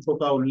ग्रंथों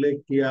का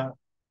उल्लेख किया।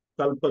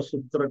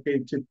 कल्पसूत्र के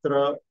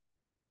चित्र,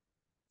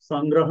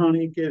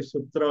 संग्रहणी के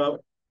सूत्र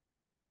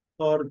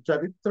और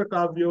चरित्र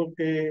काव्यों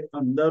के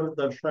अंदर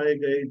दर्शाए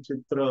गए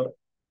चित्र,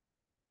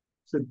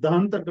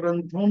 सिद्धांत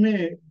ग्रंथों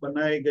में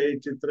बनाए गए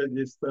चित्र,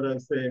 जिस तरह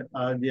से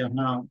आज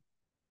यहाँ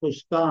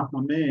उसका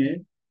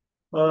हमें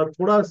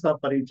थोड़ा सा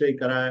परिचय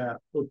कराया।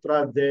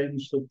 उत्तराध्ययन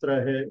सूत्र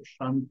है,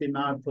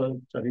 शांतिनाथ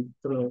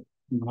चरित्र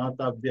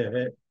महाकाव्य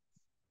है।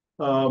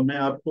 मैं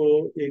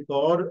आपको एक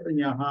और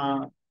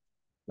यहाँ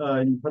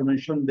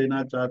इंफॉर्मेशन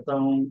देना चाहता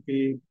हूँ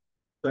कि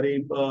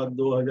करीब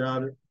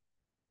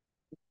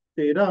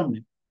 2013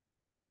 में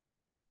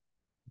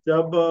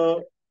जब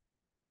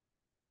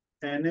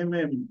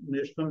NMM,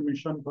 national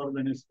mission for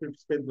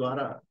manuscripts के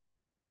द्वारा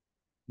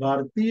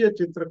भारतीय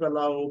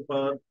चित्रकलाओं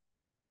पर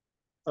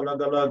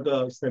अलग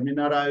अलग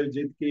सेमिनार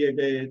आयोजित किए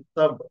गए,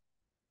 तब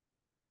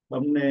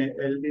हमने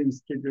एलडी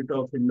इंस्टीट्यूट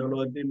ऑफ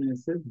इंडोलॉजी में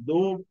से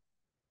दो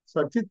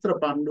सचित्र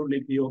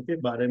पांडुलिपियों के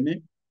बारे में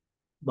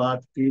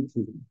बात की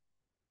थी।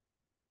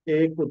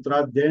 एक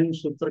उत्तराध्ययन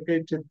सूत्र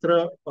के चित्र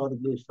और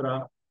दूसरा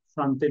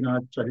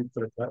शांतिनाथ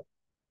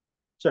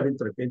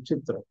चरित्र के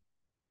चित्र।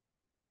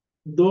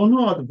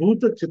 दोनों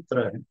अद्भुत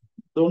चित्र हैं।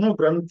 दोनों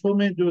ग्रंथों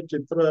में जो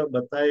चित्र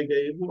बताए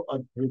गए वो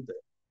अद्भुत है,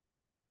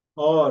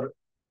 और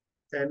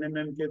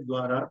एनएमएम के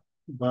द्वारा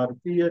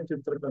भारतीय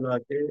चित्रकला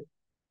के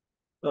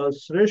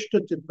श्रेष्ठ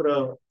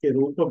चित्र के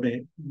रूप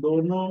में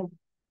दोनों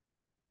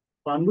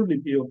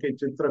पांडुलिपियों के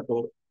चित्र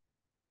को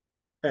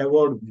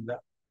अवार्ड मिला।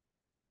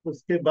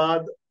 उसके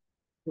बाद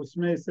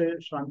उसमें से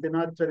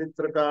शांतिनाथ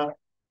चरित्र का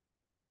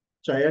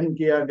चयन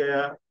किया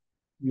गया,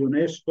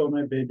 यूनेस्को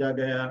में भेजा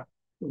गया,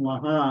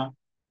 वहाँ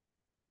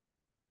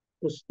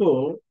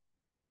उसको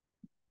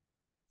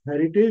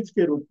हेरिटेज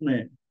के रूप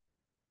में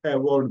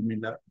अवार्ड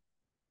मिला।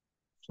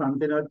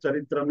 शांतिनाथ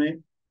चरित्र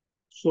में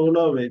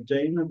 16वें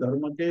जैन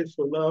धर्म के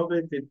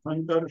 16वें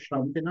तीर्थंकर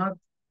शांतिनाथ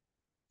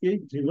के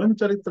जीवन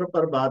चरित्र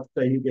पर बात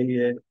कही गई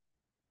है।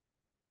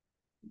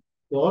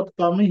 बहुत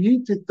कम ही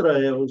चित्र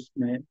है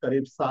उसमें,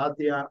 करीब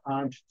 7 या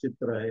 8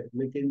 चित्र है,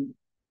 लेकिन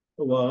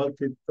वह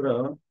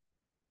चित्र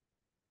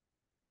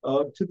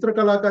और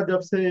चित्रकला का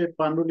जब से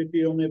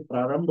पांडुलिपियों में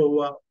प्रारंभ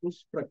हुआ,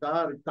 उस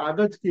प्रकार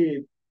कागज की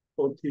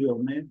पोथियों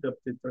में जब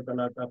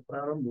चित्रकला का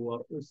प्रारंभ हुआ,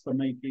 उस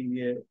समय की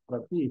ये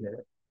प्रति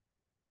है।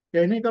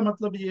 कहने का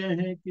मतलब ये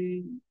है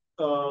कि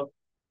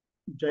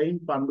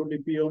जैन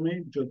पांडुलिपियों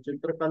में जो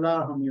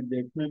चित्रकला हमें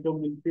देखने को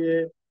मिलती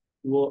है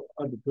वो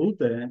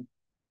अद्भुत है,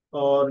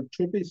 और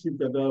छोटी सी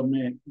जगह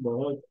में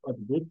बहुत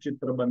अद्भुत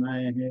चित्र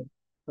बनाए हैं।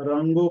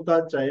 रंगों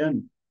का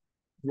चयन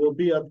वो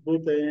भी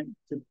अद्भुत है,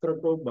 चित्र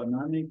को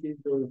बनाने की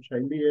जो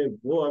शैली है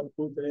वो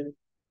अद्भुत है।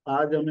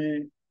 आज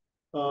हमें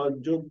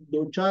जो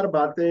दो चार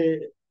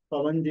बातें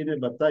पवन जी ने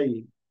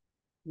बताई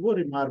वो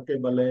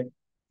रिमार्केबल है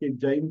कि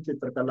जैन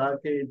चित्रकला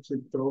के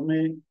चित्रों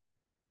में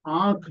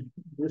आंख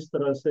जिस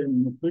तरह से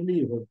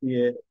नुकीली होती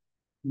है,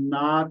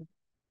 नाक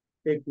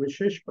एक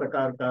विशेष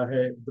प्रकार का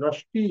है,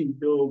 दृष्टि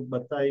जो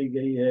बताई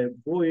गई है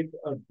वो एक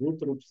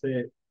अद्भुत रूप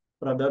से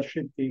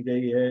प्रदर्शित की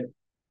गई है,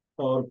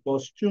 और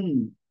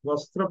कॉस्ट्यूम,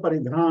 वस्त्र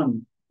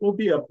परिधान वो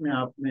भी अपने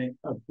आप में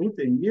अद्भुत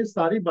है। ये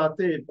सारी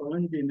बातें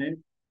पवन जी ने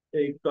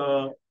एक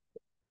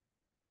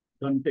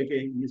घंटे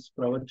के इस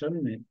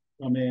प्रवचन में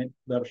हमें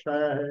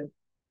दर्शाया है।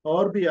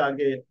 और भी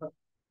आगे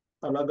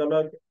अलग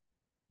अलग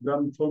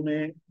ग्रंथों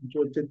में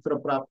जो चित्र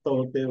प्राप्त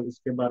होते हैं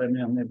उसके बारे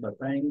में हमें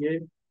बताएंगे।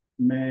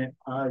 मैं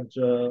आज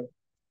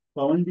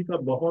पवन जी का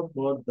बहुत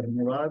बहुत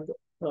धन्यवाद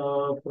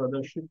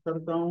प्रदर्शित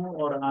करता हूँ,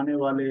 और आने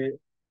वाले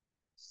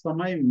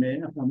समय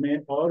में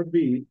हमें और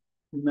भी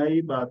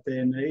नई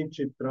बातें, नए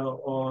चित्र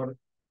और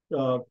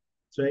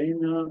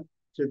जैन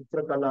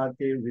चित्रकला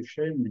के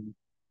विषय में,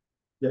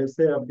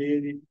 जैसे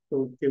अभी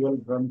तो केवल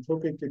ग्रंथों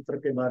के चित्र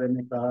के बारे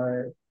में कहा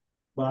है,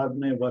 बाद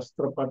में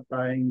वस्त्र पट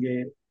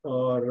आएंगे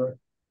और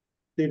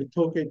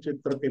तीर्थों के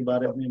चित्र के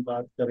बारे में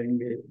बात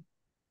करेंगे,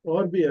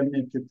 और भी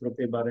अन्य चित्रों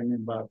के बारे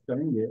में बात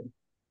करेंगे।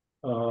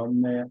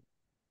 मैं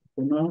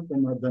पुनः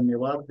पुनः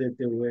धन्यवाद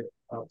देते हुए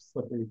आप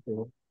सभी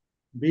को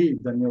भी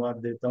धन्यवाद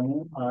देता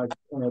हूँ। आज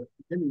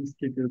इंडियन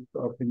इंस्टीट्यूट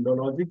ऑफ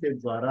इंडोलॉजी के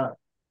द्वारा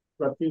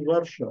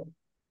प्रतिवर्ष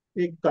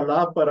एक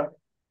कला पर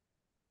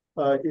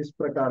इस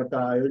प्रकार का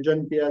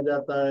आयोजन किया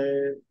जाता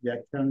है,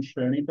 व्याख्यान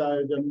श्रेणी का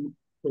आयोजन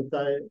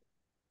होता है।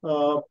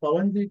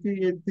 पवन जी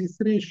की ये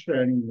तीसरी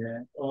श्रेणी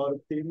है, और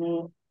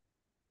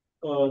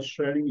तीनों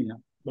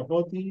श्रेणियाँ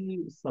बहुत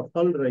ही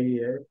सफल रही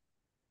है,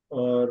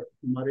 और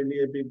हमारे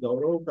लिए भी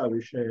गौरव का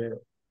विषय है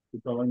कि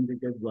पवन जी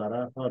के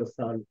द्वारा हर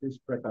साल इस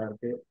प्रकार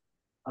के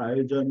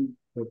आयोजन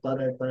होता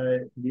रहता है।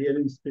 डीएल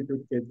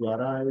इंस्टीट्यूट के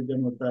द्वारा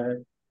आयोजन होता है,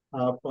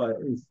 आप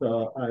इस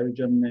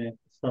आयोजन में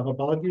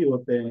सहभागी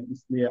होते हैं,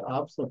 इसलिए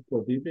आप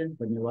सबको भी मैं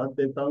धन्यवाद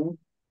देता हूँ।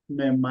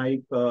 मैं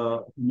माइक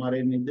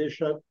हमारे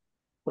निदेशक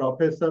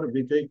प्रोफेसर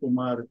विजय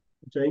कुमार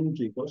जैन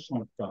जी को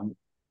सौंपता हूँ।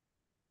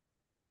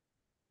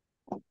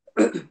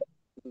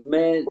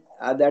 मैं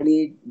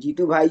आदरणीय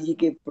जीतू भाई जी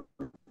के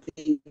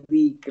प्रति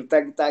भी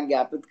कृतज्ञता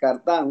ज्ञापित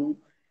करता हूँ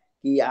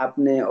कि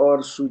आपने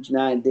और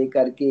सूचनाएं दे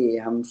करके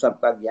हम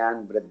सबका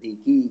ज्ञान वृद्धि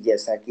की।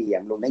 जैसा कि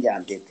हम लोग नहीं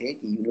जानते थे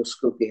कि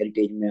यूनेस्को के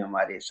हेरिटेज में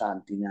हमारे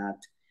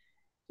शांतिनाथ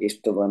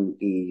स्तवन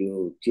की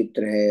जो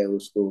चित्र है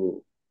उसको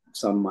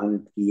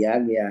सम्मानित किया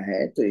गया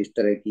है। तो इस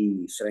तरह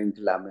की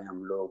श्रृंखला में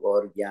हम लोग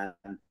और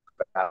ज्ञान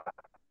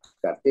प्राप्त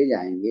करते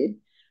जाएंगे।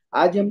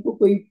 आज हमको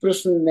कोई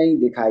प्रश्न नहीं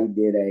दिखाई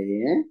दे रहे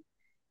हैं,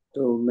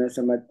 तो मैं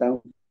समझता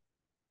हूँ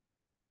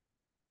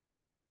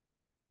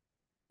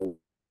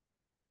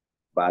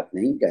बात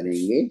नहीं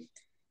करेंगे।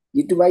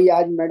 जीतू भाई,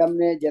 आज मैडम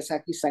ने जैसा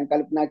कि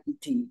संकल्पना की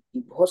थी कि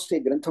बहुत से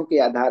ग्रंथों के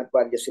आधार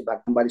पर, जैसे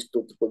भक्तमाल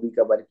स्तोत्र को भी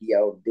कवर किया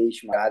और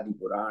देश आदि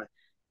पुराण,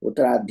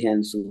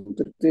 उत्तराध्ययन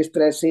सूत्र, तो इस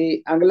तरह से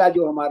अगला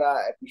जो हमारा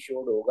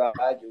एपिसोड होगा,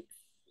 जो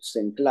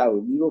श्रृंखला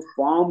होगी, वो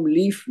फॉर्म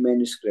लीफ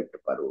मैन्युस्क्रिप्ट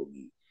पर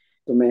होगी।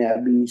 तो मैं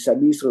अभी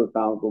सभी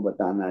श्रोताओं को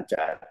बताना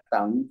चाहता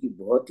हूँ कि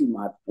बहुत ही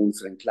महत्वपूर्ण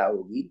श्रृंखला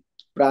होगी।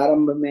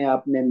 प्रारंभ में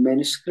आपने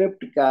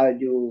मैन्युस्क्रिप्ट का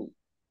जो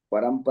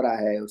परंपरा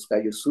है, उसका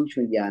जो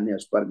सूक्ष्म ज्ञान है,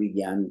 उस पर भी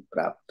ज्ञान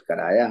प्राप्त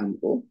कराया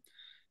हमको।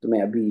 तो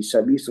मैं अभी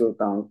सभी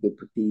श्रोताओं के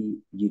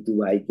प्रति, जीतू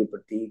भाई के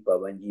प्रति,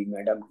 पवन जी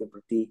मैडम के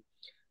प्रति,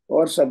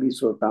 और सभी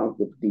श्रोताओं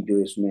के प्रति जो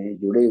इसमें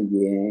जुड़े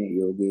हुए हैं,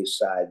 योगेश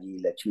शाह जी,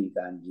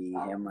 लक्ष्मीकांत जी,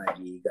 हेमा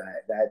जी,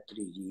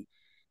 गायत्री जी,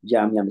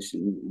 जामिया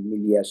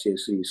मिलिया से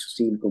श्री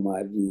सुशील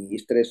कुमार जी,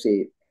 इस तरह से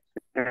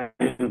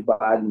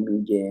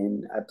वाल्मीकि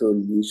जैन,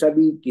 अतुल जी,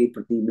 सभी के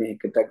प्रति मैं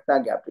कृतज्ञता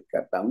ज्ञापित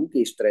करता हूँ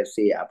कि इस तरह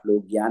से आप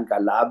लोग ज्ञान का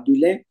लाभ भी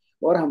लें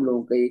और हम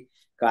लोगों के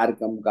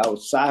कार्यक्रम का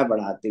उत्साह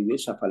बढ़ाते हुए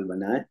सफल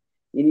बनाएं।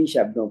 इन्हीं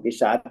शब्दों के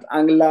साथ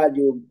अगला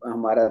जो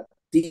हमारा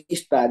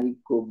 30 तारीख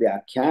को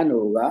व्याख्यान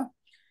होगा,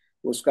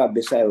 उसका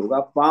विषय होगा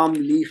पाम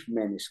लीफ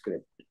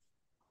मैन्युस्क्रिप्ट।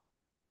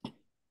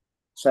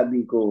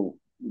 सभी को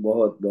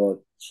बहुत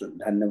बहुत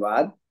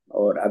धन्यवाद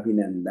और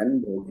अभिनंदन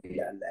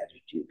भोगीलाल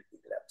लैटिट्यूड की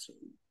तरफ से।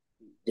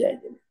 जय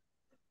जय।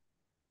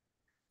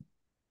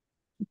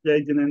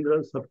 जय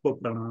जिनेन्द्र, सबको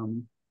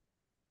प्रणाम।